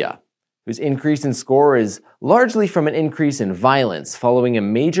 Libya, whose increase in score is largely from an increase in violence following a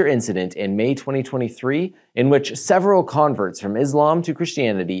major incident in May 2023 in which several converts from Islam to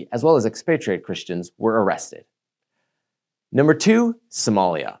Christianity, as well as expatriate Christians, were arrested. Number 2,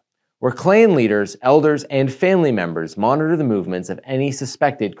 Somalia, where clan leaders, elders, and family members monitor the movements of any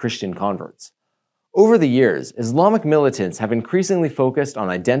suspected Christian converts. Over the years, Islamic militants have increasingly focused on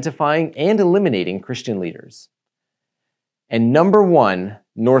identifying and eliminating Christian leaders. And number 1,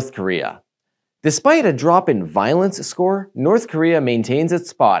 North Korea. Despite a drop in violence score, North Korea maintains its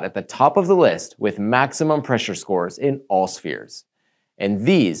spot at the top of the list with maximum pressure scores in all spheres. And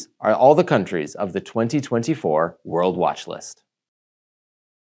these are all the countries of the 2024 World Watch List.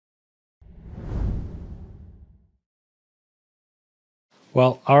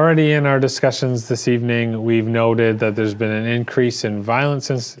 Well, already in our discussions this evening, we've noted that there's been an increase in violence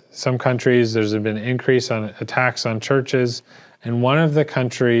in some countries. There's been an increase on attacks on churches. And one of the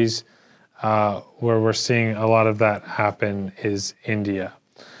countries where we're seeing a lot of that happen is India.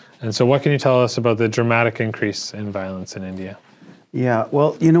 And so what can you tell us about the dramatic increase in violence in India? Yeah,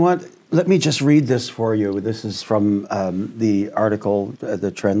 well, you know what? Let me just read this for you. This is from the article,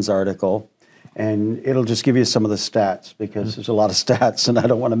 the Trends article. And it'll just give you some of the stats because there's a lot of stats and I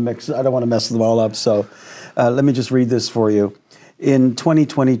don't want to mess them all up. So let me just read this for you. In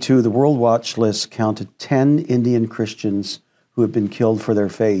 2022, the World Watch List counted 10 Indian Christians who have been killed for their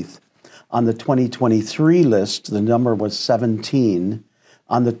faith. On the 2023 list, the number was 17.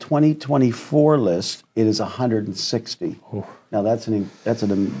 On the 2024 list, it is 160. Ooh. Now that's an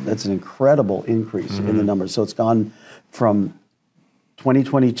incredible increase in the number. So it's gone from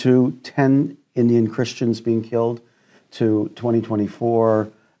 2022, 10 Indian Christians being killed, to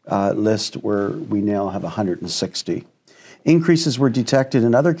 2024 list where we now have 160. Increases were detected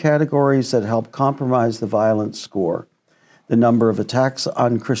in other categories that help compromise the violence score. The number of attacks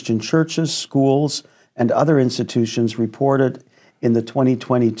on Christian churches, schools, and other institutions reported in the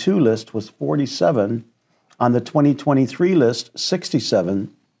 2022 list was 47, on the 2023 list,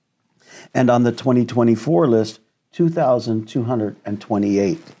 67, and on the 2024 list,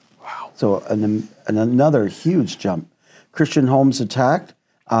 2,228. Wow. So another huge jump. Christian homes attacked,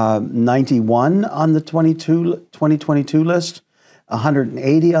 91 on the 2022 list,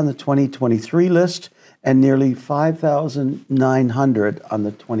 180 on the 2023 list, and nearly 5,900 on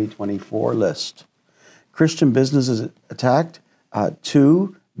the 2024 list. Christian businesses attacked,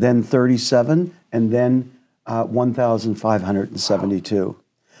 2, then 37, and then 1,572.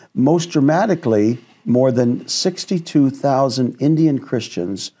 Most dramatically, more than 62,000 Indian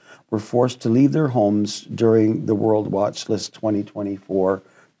Christians were forced to leave their homes during the World Watch List 2024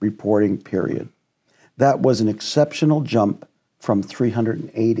 reporting period. That was an exceptional jump from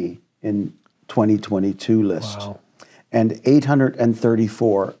 380 in 2022 list. Wow. And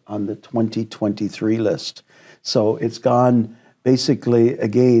 834 on the 2023 list. So it's gone basically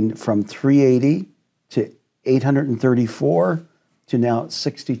again from 380 to 834 to now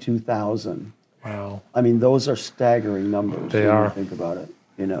 62,000. Wow. I mean, those are staggering numbers. They when are. you think about it,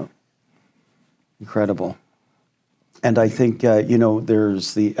 you know. Incredible. And I think, you know,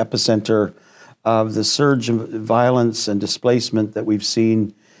 there's the epicenter of the surge of violence and displacement that we've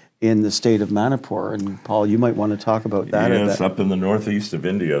seen in the state of Manipur. And Paul, you might want to talk about that. Yes, up in the northeast of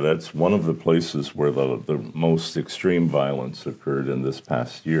India. That's one of the places where the most extreme violence occurred in this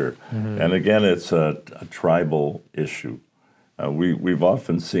past year. And again, it's a tribal issue. We've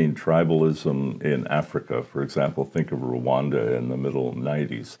often seen tribalism in Africa. For example, think of Rwanda in the middle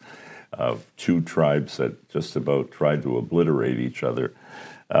 90s. Two tribes that just about tried to obliterate each other.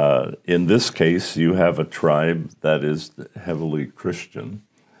 In this case, you have a tribe that is heavily Christian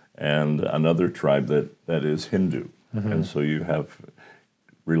and another tribe that is Hindu. And so you have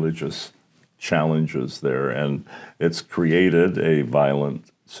religious challenges there, and it's created a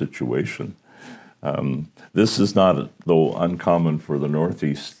violent situation. This is not, though, uncommon for the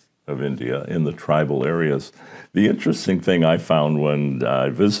northeast of India in the tribal areas. The interesting thing I found when I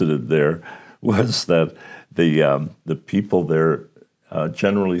visited there was that the people there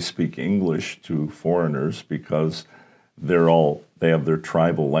generally speak English to foreigners because they have their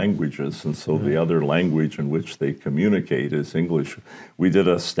tribal languages, and so the other language in which they communicate is English. We did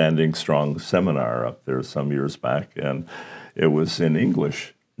a Standing Strong seminar up there some years back, and it was in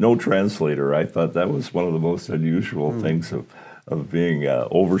English. No translator. I thought that was one of the most unusual things of being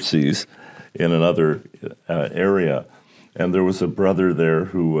overseas in another area. And there was a brother there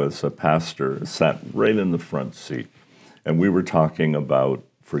who was a pastor, sat right in the front seat, and we were talking about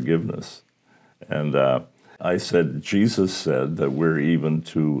forgiveness. And I said, Jesus said that we're even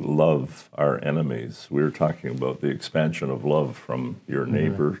to love our enemies. We were talking about the expansion of love from your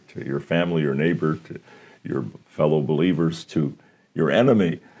neighbor to your family, your neighbor to your fellow believers to your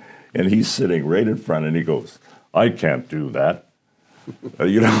enemy. And he's sitting right in front, and he goes, I can't do that.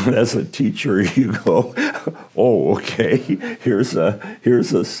 You know, as a teacher, you go, oh, okay, here's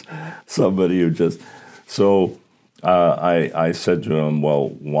somebody who just, so I said to him, well,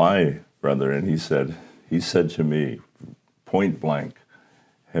 why, brother? And he said to me, point blank,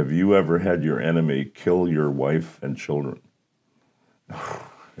 have you ever had your enemy kill your wife and children?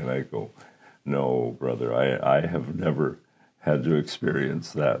 And I go, no, brother, I have never had to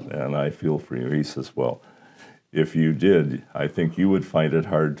experience that, and I feel for you. He says, well, if you did, I think you would find it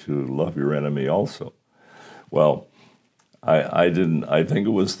hard to love your enemy also. Well, I didn't. I think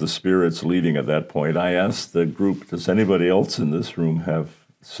it was the spirits leading at that point. I asked the group, does anybody else in this room have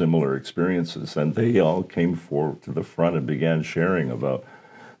similar experiences? And they all came forward to the front and began sharing about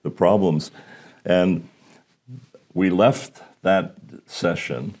the problems. And we left that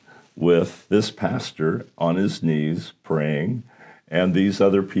session with this pastor on his knees praying, and these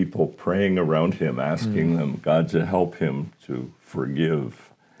other people praying around him, asking them, God to help him to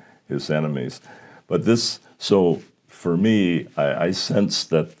forgive his enemies. But this, so for me, I sense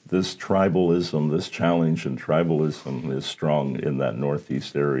that this tribalism, this challenge in tribalism is strong in that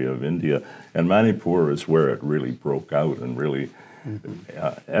northeast area of India. And Manipur is where it really broke out and really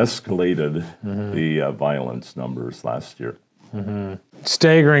escalated the violence numbers last year.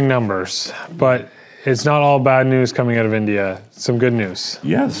 Staggering numbers, but it's not all bad news coming out of India. Some good news.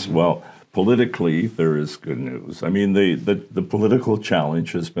 Yes, well, politically, there is good news. I mean, the political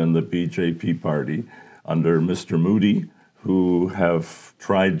challenge has been the BJP party under Mr. Modi, who have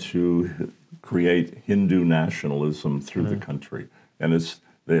tried to create Hindu nationalism through the country. And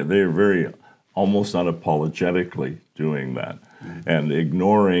they're very, almost unapologetically doing that and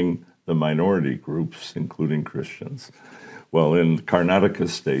ignoring the minority groups, including Christians. Well, in Karnataka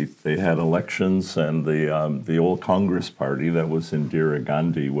state, they had elections, and the old Congress party that was Indira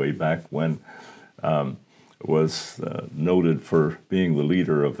Gandhi way back when was noted for being the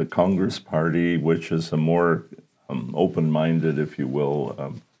leader of the Congress party, which is a more open-minded, if you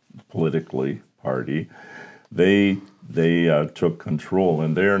will, politically party. They took control,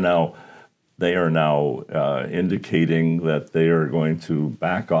 and they are now indicating that they are going to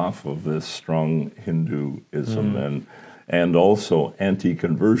back off of this strong Hinduism and also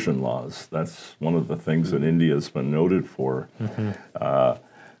anti-conversion laws. That's one of the things that India has been noted for.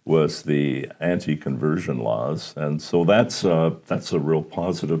 was the anti-conversion laws, and so that's a real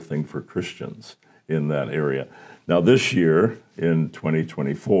positive thing for Christians in that area. Now this year, in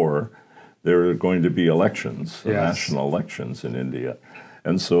 2024, there are going to be elections, national elections in India,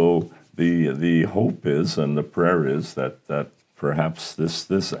 and so the hope is and the prayer is that perhaps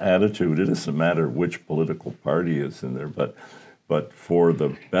this attitude, it doesn't matter which political party is in there, but for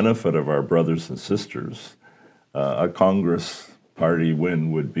the benefit of our brothers and sisters, a Congress party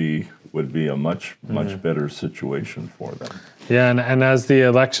win would be a much better situation for them. Yeah, and as the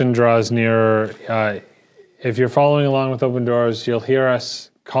election draws nearer, if you're following along with Open Doors, you'll hear us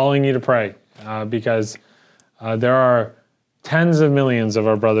calling you to pray because there are tens of millions of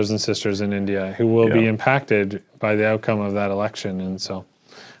our brothers and sisters in India who will be impacted by the outcome of that election, and so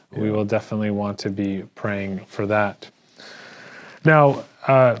we will definitely want to be praying for that. Now,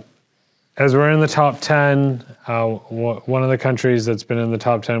 as we're in the top 10, one of the countries that's been in the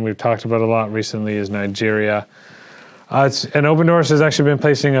top 10 we've talked about a lot recently is Nigeria. And Open Doors has actually been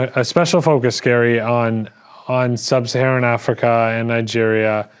placing a special focus, Gary, on sub-Saharan Africa and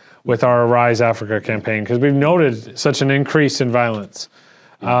Nigeria with our Arise Africa campaign, because we've noted such an increase in violence.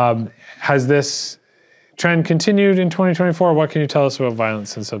 Has this trend continued in 2024? What can you tell us about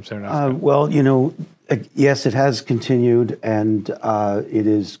violence in sub-Saharan Africa? Well, yes, it has continued, and it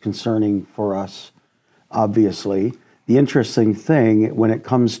is concerning for us, obviously. The interesting thing, when it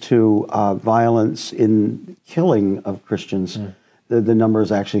comes to violence in killing of Christians, the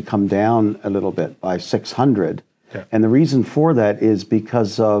numbers actually come down a little bit by 600. Yeah. And the reason for that is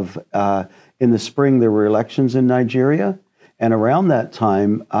because of, in the spring, there were elections in Nigeria. And around that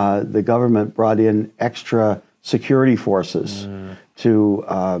time, the government brought in extra security forces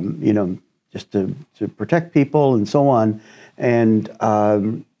to, just to protect people and so on. And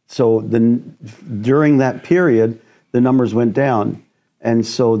so during that period, the numbers went down. And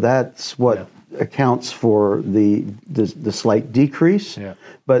so that's what accounts for the slight decrease. Yeah.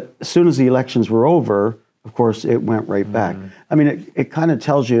 But as soon as the elections were over, of course, it went right back. I mean, it kind of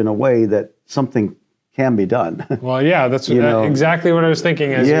tells you in a way that something can be done. Well, yeah, that's exactly what I was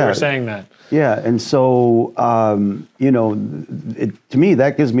thinking as you were saying that. Yeah, and so, to me,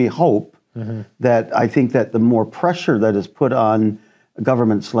 that gives me hope that I think that the more pressure that is put on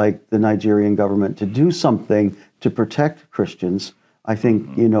governments like the Nigerian government to do something to protect Christians, I think,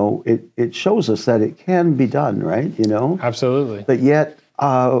 it shows us that it can be done, right? Absolutely. But yet,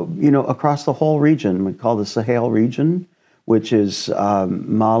 across the whole region, we call the Sahel region, which is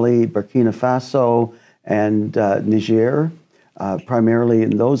Mali, Burkina Faso, and Niger. Primarily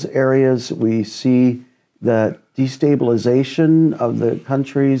in those areas, we see that destabilization of the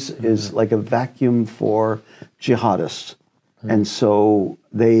countries is like a vacuum for jihadists. And so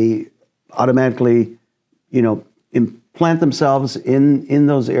they automatically, implant themselves in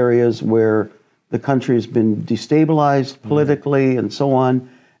those areas where the country has been destabilized politically and so on.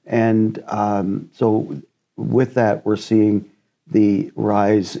 And so with that, we're seeing the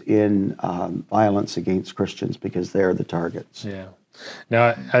rise in violence against Christians because they're the targets. Yeah.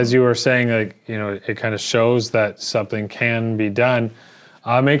 Now, as you were saying, it kind of shows that something can be done.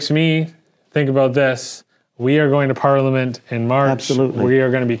 Makes me think about this. We are going to Parliament in March. Absolutely. We are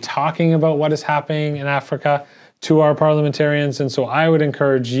going to be talking about what is happening in Africa to our parliamentarians. And so I would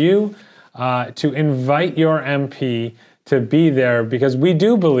encourage you to invite your MP to be there, because we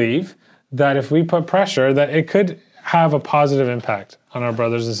do believe that if we put pressure, that it could have a positive impact on our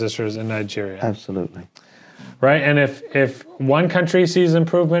brothers and sisters in Nigeria. Absolutely. Right? And if one country sees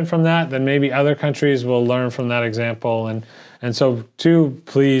improvement from that, then maybe other countries will learn from that example. And so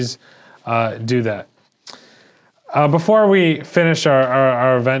please do that. Before we finish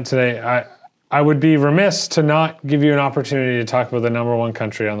our event today, I would be remiss to not give you an opportunity to talk about the #1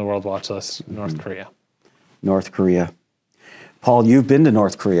 country on the World Watch List, North Korea. North Korea. Paul, you've been to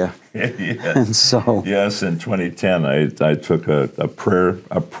North Korea. Yes. And so yes, in 2010, I took a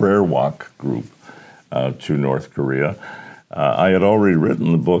prayer walk group to North Korea. I had already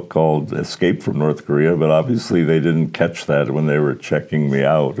written the book called Escape from North Korea, but obviously they didn't catch that when they were checking me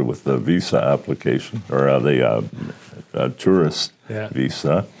out with the visa application, or the tourist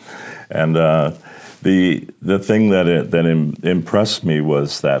visa. And the thing that impressed me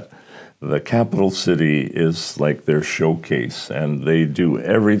was that the capital city is like their showcase, and they do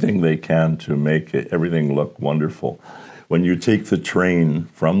everything they can to make everything look wonderful. When you take the train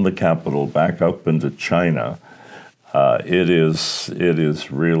from the capital back up into China, it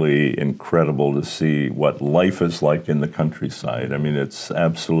is really incredible to see what life is like in the countryside. I mean, it's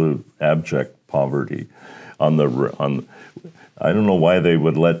absolute abject poverty. I don't know why they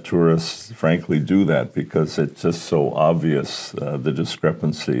would let tourists, frankly, do that, because it's just so obvious, the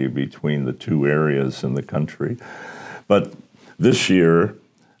discrepancy between the two areas in the country. But this year,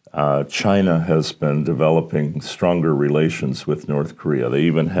 China has been developing stronger relations with North Korea. They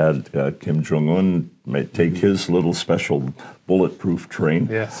even had Kim Jong-un take his little special bulletproof train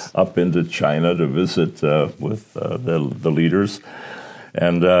up into China to visit with the leaders.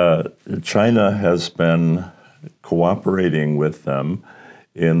 And China has been cooperating with them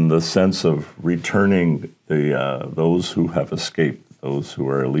in the sense of returning those who have escaped, those who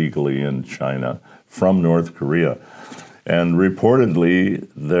are illegally in China from North Korea. And reportedly,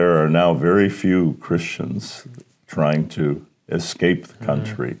 there are now very few Christians trying to escape the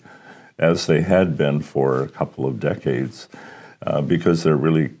country, as they had been for a couple of decades, because they're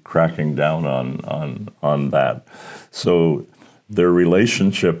really cracking down on that. So their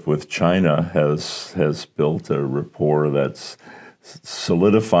relationship with China has built a rapport that's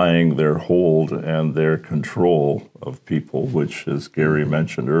solidifying their hold and their control of people, which, as Gary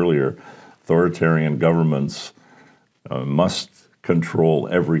mentioned earlier, authoritarian governments must control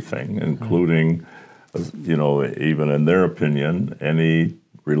everything, including, even in their opinion, any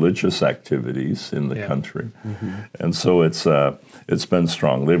religious activities in the country. And so it's been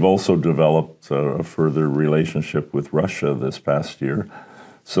strong. They've also developed a further relationship with Russia this past year.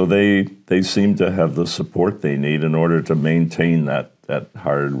 So they seem to have the support they need in order to maintain that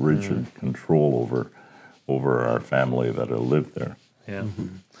hard, rigid control over our family that have lived there. Yeah.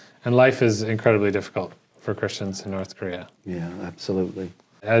 And life is incredibly difficult for Christians in North Korea. Yeah, absolutely.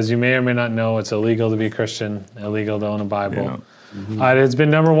 As you may or may not know, it's illegal to be Christian, illegal to own a Bible. It's been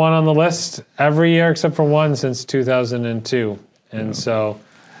number one on the list every year except for one since 2002. And so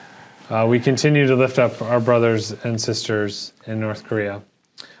we continue to lift up our brothers and sisters in North Korea.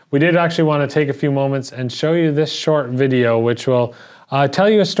 We did actually want to take a few moments and show you this short video, which will tell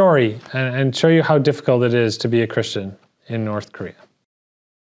you a story and show you how difficult it is to be a Christian in North Korea.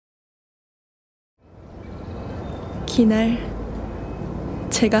 이날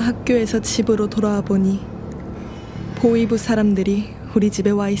제가 학교에서 집으로 돌아와 보니 보이부 사람들이 우리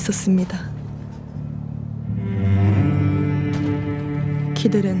집에 와 있었습니다.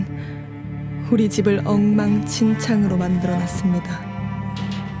 그들은 우리 집을 엉망진창으로 만들어놨습니다.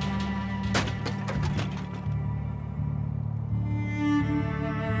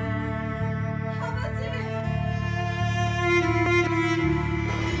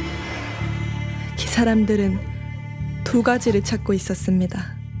 그 사람들은 두 가지를 찾고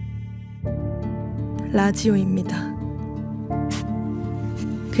있었습니다. 라디오입니다.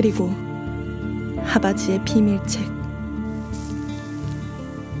 그리고 아버지의 비밀책.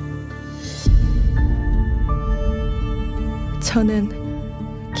 저는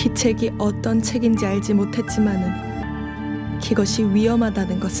그 책이 어떤 책인지 알지 못했지만은 그것이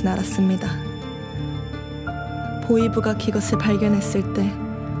위험하다는 것은 알았습니다. 보이부가 그것을 발견했을 때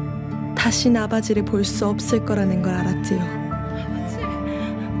다시는 아버지를 볼 수 없을 거라는 걸 알았지요.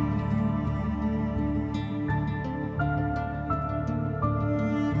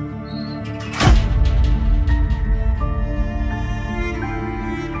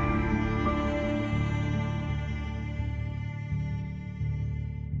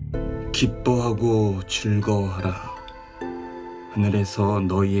 기뻐하고 즐거워하라. 하늘에서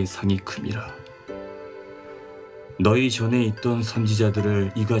너희의 상이 큼이라. 너희 전에 있던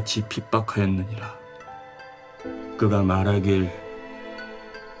선지자들을 이같이 핍박하였느니라. 그가 말하길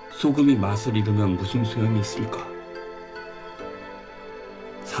소금이 맛을 잃으면 무슨 소용이 있을까?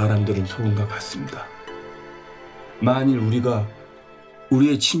 사람들은 소금과 같습니다. 만일 우리가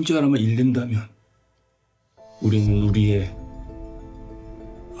우리의 친절함을 잃는다면 우리는 우리의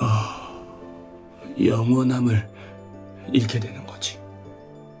영원함을 잃게 되는 거지.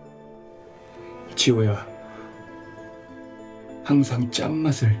 지호야, 항상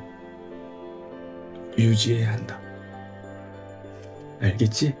짠맛을 유지해야 한다.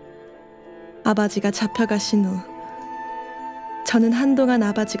 알겠지? 아버지가 잡혀가신 후 저는 한동안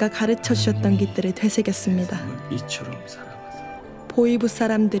아버지가 가르쳐 주셨던 것들을 되새겼습니다. 이처럼 살아가서. 보이부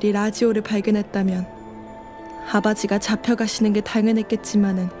사람들이 라디오를 발견했다면 아버지가 잡혀가시는 게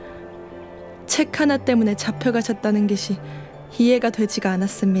당연했겠지만은 책 하나 때문에 잡혀가셨다는 것이 이해가 되지가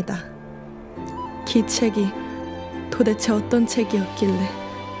않았습니다. 그 책이 도대체 어떤 책이었길래.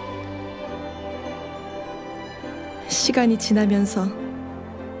 시간이 지나면서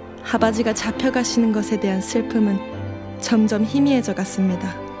아버지가 잡혀가시는 것에 대한 슬픔은 점점 희미해져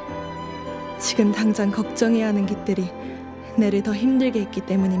갔습니다. 지금 당장 걱정해야 하는 것들이 내를 더 힘들게 했기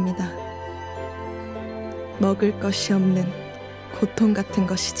때문입니다. 먹을 것이 없는 고통 같은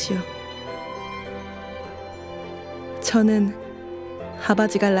것이지요. 저는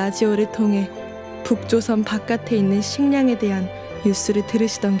아버지가 라디오를 통해 북조선 바깥에 있는 식량에 대한 뉴스를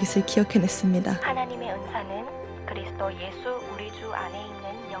들으시던 것을 기억해냈습니다. 하나님의 은사는 그리스도 예수 우리 주 안에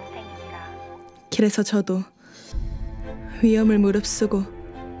있는 영생이니라. 그래서 저도 위험을 무릅쓰고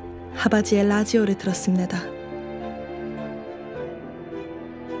아버지의 라디오를 들었습니다.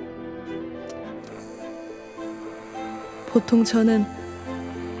 보통 저는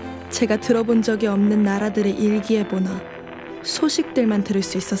제가 들어본 적이 없는 나라들의 일기예보나 소식들만 들을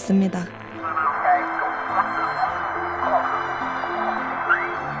수 있었습니다.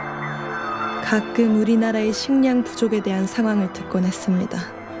 가끔 우리나라의 식량 부족에 대한 상황을 듣곤 했습니다.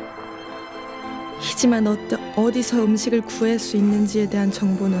 하지만 어디서 음식을 구할 수 있는지에 대한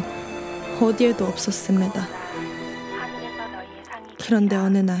정보는 어디에도 없었습니다. 그런데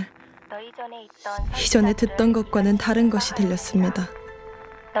어느 날 이전에 듣던 것과는 다른 것이 들렸습니다.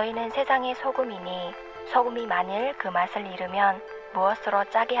 너희는 세상의 소금이니 소금이 만일 그 맛을 잃으면 무엇으로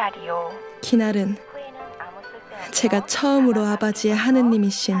짜게 하리요. 그날은 제가 처음으로 아버지의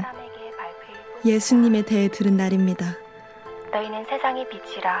하느님이신 예수님에 대해 들은 날입니다. 너희는 세상의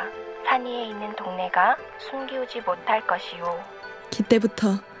빛이라. 산 위에 있는 동네가 숨기우지 못할 것이요.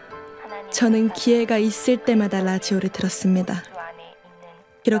 그때부터 저는 기회가 있을 때마다 라디오를 들었습니다.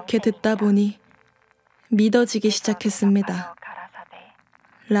 이렇게 듣다 보니 믿어지기 시작했습니다.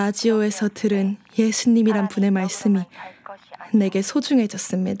 라디오에서 들은 예수님이란 분의 말씀이 내게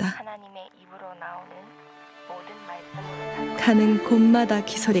소중해졌습니다. 가는 곳마다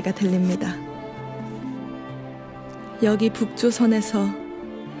기소리가 들립니다. 여기 북조선에서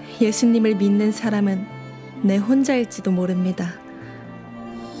예수님을 믿는 사람은 내 혼자일지도 모릅니다.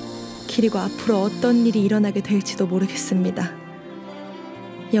 그리고 앞으로 어떤 일이 일어나게 될지도 모르겠습니다.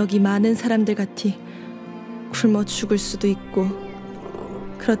 여기 많은 사람들 같이 굶어 죽을 수도 있고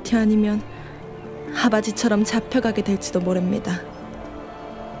그렇지 아니면 아버지처럼 잡혀가게 될지도 모릅니다.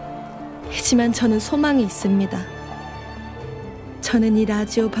 하지만 저는 소망이 있습니다. 저는 이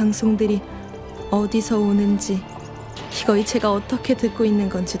라디오 방송들이 어디서 오는지 이거이 제가 어떻게 듣고 있는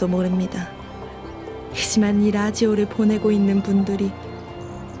건지도 모릅니다. 하지만 이 라디오를 보내고 있는 분들이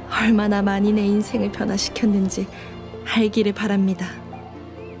얼마나 많이 내 인생을 변화시켰는지 알기를 바랍니다.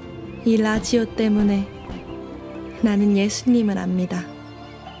 이 라디오 때문에 나는 예수님을 압니다.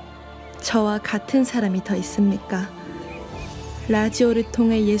 저와 같은 사람이 더 있습니까? 라디오를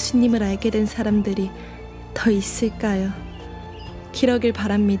통해 예수님을 알게 된 사람들이 더 있을까요? 그러길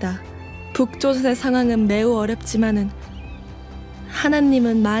바랍니다. 북조선의 상황은 매우 어렵지만은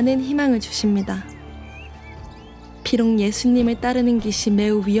하나님은 많은 희망을 주십니다. 비록 예수님을 따르는 것이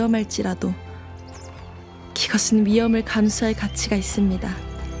매우 위험할지라도 그것은 위험을 감수할 가치가 있습니다.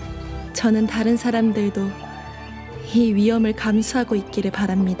 저는 다른 사람들도 이 위험을 감수하고 있기를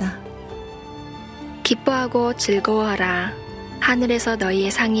바랍니다. 기뻐하고 즐거워하라. 하늘에서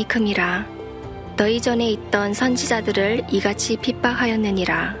너희의 상이 큼이라. 너희 전에 있던 선지자들을 이같이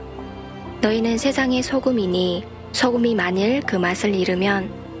핍박하였느니라. 너희는 세상의 소금이니 소금이 만일 그 맛을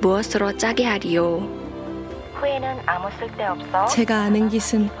잃으면 무엇으로 짜게 하리요. 후에는 아무 쓸데없어. 제가 아는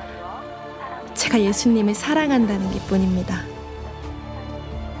것은 제가 예수님을 사랑한다는 게 뿐입니다.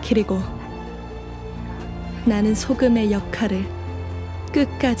 그리고 나는 소금의 역할을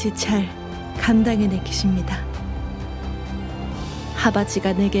끝까지 잘 감당해낼 것입니다.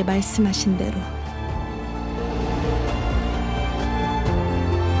 아버지가 내게 말씀하신 대로.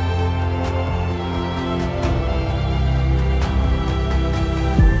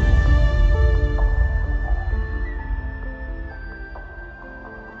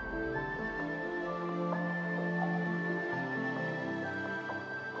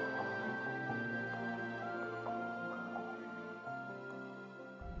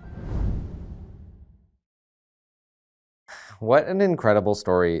 What an incredible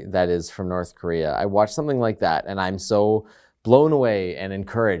story that is from North Korea. I watched something like that and I'm so blown away and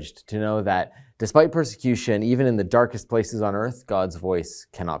encouraged to know that despite persecution, even in the darkest places on earth, God's voice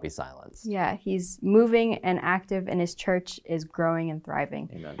cannot be silenced. Yeah, he's moving and active and his church is growing and thriving.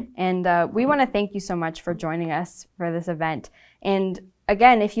 Amen. And we want to thank you so much for joining us for this event. And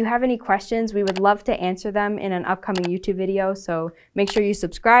again, if you have any questions, we would love to answer them in an upcoming YouTube video. So make sure you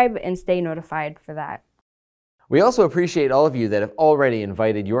subscribe and stay notified for that. We also appreciate all of you that have already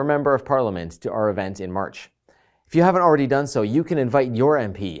invited your Member of Parliament to our event in March. If you haven't already done so, you can invite your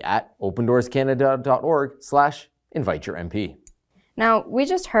MP at opendoorscanada.org/inviteyourmp. Now, we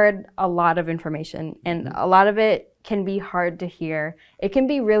just heard a lot of information, and a lot of it can be hard to hear. It can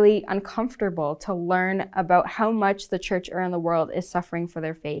be really uncomfortable to learn about how much the church around the world is suffering for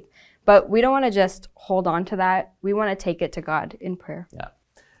their faith. But we don't want to just hold on to that. We want to take it to God in prayer. Yeah.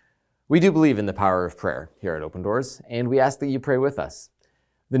 We do believe in the power of prayer here at Open Doors, and we ask that you pray with us.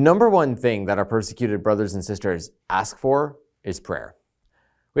 The number one thing that our persecuted brothers and sisters ask for is prayer.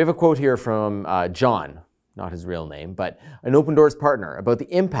 We have a quote here from John, not his real name, but an Open Doors partner, about the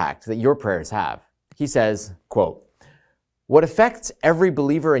impact that your prayers have. He says, quote, "What affects every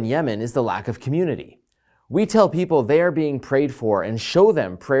believer in Yemen is the lack of community. We tell people they are being prayed for and show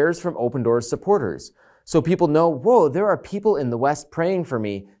them prayers from Open Doors supporters, so people know, whoa, there are people in the West praying for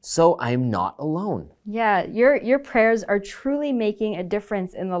me, so I'm not alone." Yeah, your prayers are truly making a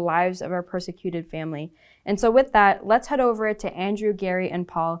difference in the lives of our persecuted family. And so with that, let's head over to Andrew, Gary, and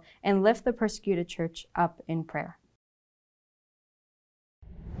Paul and lift the persecuted church up in prayer.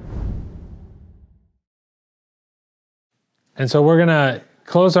 And so we're going to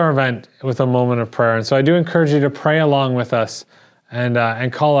close our event with a moment of prayer. And so I do encourage you to pray along with us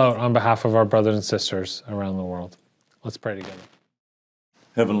and call out on behalf of our brothers and sisters around the world. Let's pray together.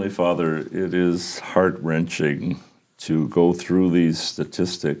 Heavenly Father, it is heart-wrenching to go through these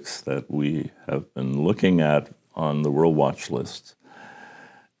statistics that we have been looking at on the World Watch list.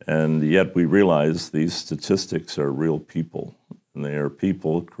 And yet we realize these statistics are real people. And they are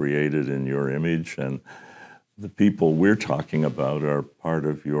people created in your image, and the people we're talking about are part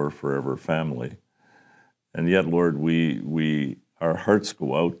of your forever family. And yet, Lord, our hearts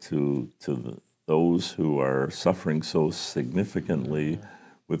go out to those who are suffering so significantly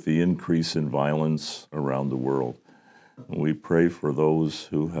with the increase in violence around the world. And we pray for those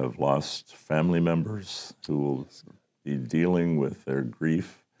who have lost family members, who will be dealing with their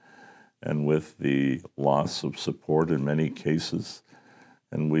grief and with the loss of support in many cases.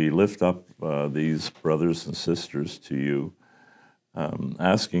 And we lift up these brothers and sisters to you,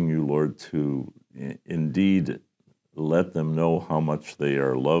 asking you, Lord, to indeed let them know how much they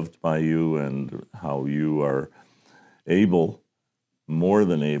are loved by you and how you are able, more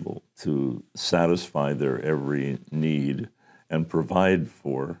than able, to satisfy their every need and provide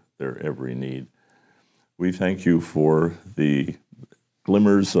for their every need. We thank you for the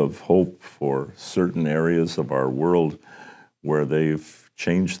glimmers of hope for certain areas of our world where they've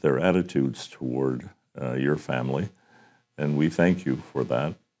changed their attitudes toward your family, and we thank you for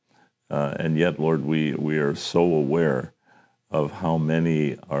that. And yet, Lord, we are so aware of how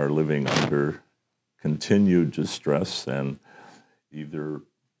many are living under continued distress and either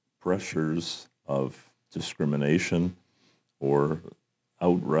pressures of discrimination or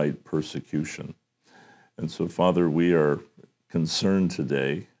outright persecution. And so, Father, we are concerned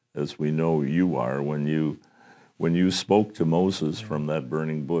today, as we know you are, when you spoke to Moses from that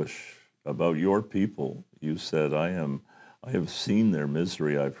burning bush about your people, you said, I have seen their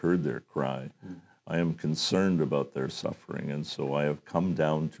misery, I've heard their cry. I am concerned about their suffering, and so I have come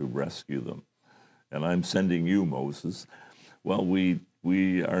down to rescue them. And I'm sending you, Moses. Well,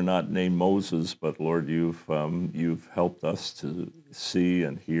 we are not named Moses, but Lord, you've helped us to see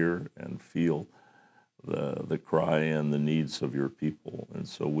and hear and feel the cry and the needs of your people. And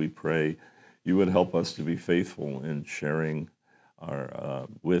so we pray you would help us to be faithful in sharing our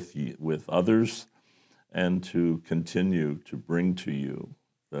with others, and to continue to bring to you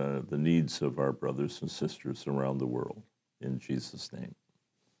the needs of our brothers and sisters around the world. In Jesus' name.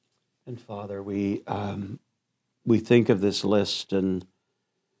 And Father, we think of this list, and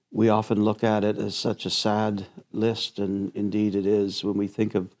we often look at it as such a sad list, and indeed it is when we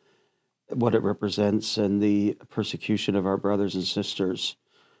think of what it represents and the persecution of our brothers and sisters.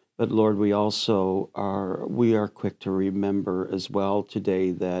 But Lord, we also are quick to remember as well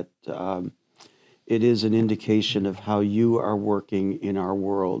today that it is an indication of how you are working in our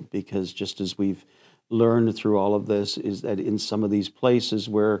world, because just as we've learned through all of this, is that in some of these places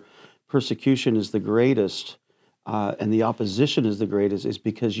where persecution is the greatest and the opposition is the greatest, is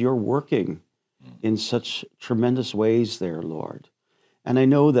because you're working in such tremendous ways there, Lord. And I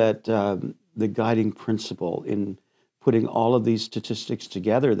know that the guiding principle in putting all of these statistics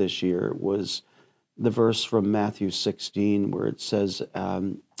together this year was the verse from Matthew 16, where it says,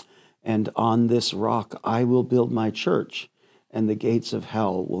 and on this rock I will build my church, and the gates of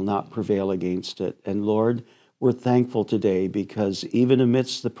hell will not prevail against it. And Lord, we're thankful today because even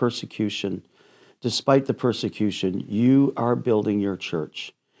amidst the persecution, despite the persecution, you are building your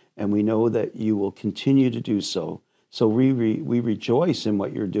church, and we know that you will continue to do so. So we rejoice in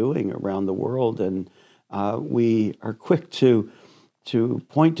what you're doing around the world, and we are quick to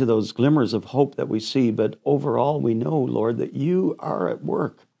point to those glimmers of hope that we see. But overall, we know, Lord, that you are at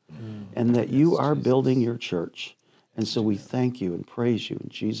work and that you are building your church. And so we thank you and praise you in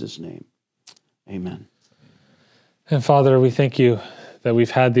Jesus' name. Amen. And Father, we thank you that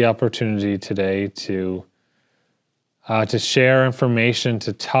we've had the opportunity today to to share information,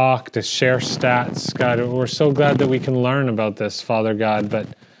 to talk, to share stats. God, we're so glad that we can learn about this, Father God.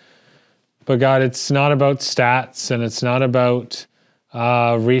 But God, it's not about stats and it's not about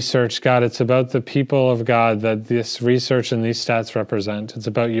research, God. It's about the people of God that this research and these stats represent. It's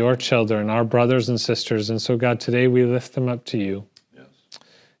about your children, our brothers and sisters. And so, God, today we lift them up to you. Yes.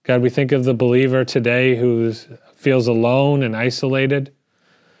 God, we think of the believer today who feels alone and isolated.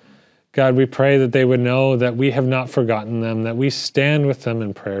 God, we pray that they would know that we have not forgotten them, that we stand with them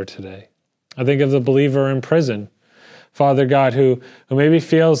in prayer today. I think of the believer in prison, Father God, who maybe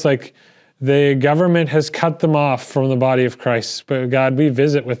feels like the government has cut them off from the body of Christ. But God, we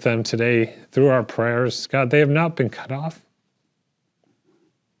visit with them today through our prayers. God, they have not been cut off.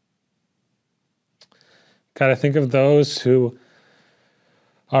 God, I think of those who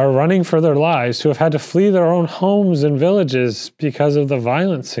are running for their lives, who have had to flee their own homes and villages because of the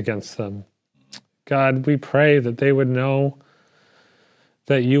violence against them. God, we pray that they would know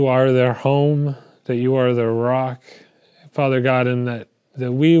that you are their home, that you are their rock, Father God, and that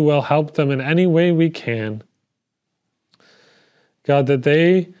we will help them in any way we can. God, that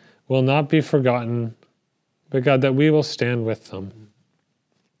they will not be forgotten, but God, that we will stand with them.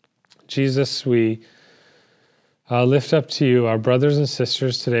 Jesus, we lift up to you our brothers and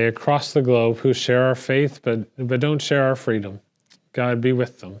sisters today across the globe who share our faith but don't share our freedom. God, be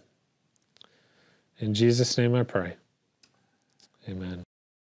with them. In Jesus' name I pray. Amen.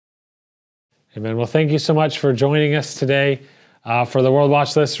 Amen. Well, thank you so much for joining us today for the World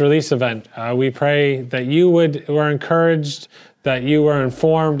Watch List release event. We pray that you were encouraged, that you were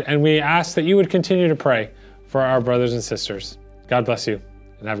informed, and we ask that you would continue to pray for our brothers and sisters. God bless you,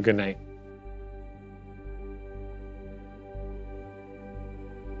 and have a good night.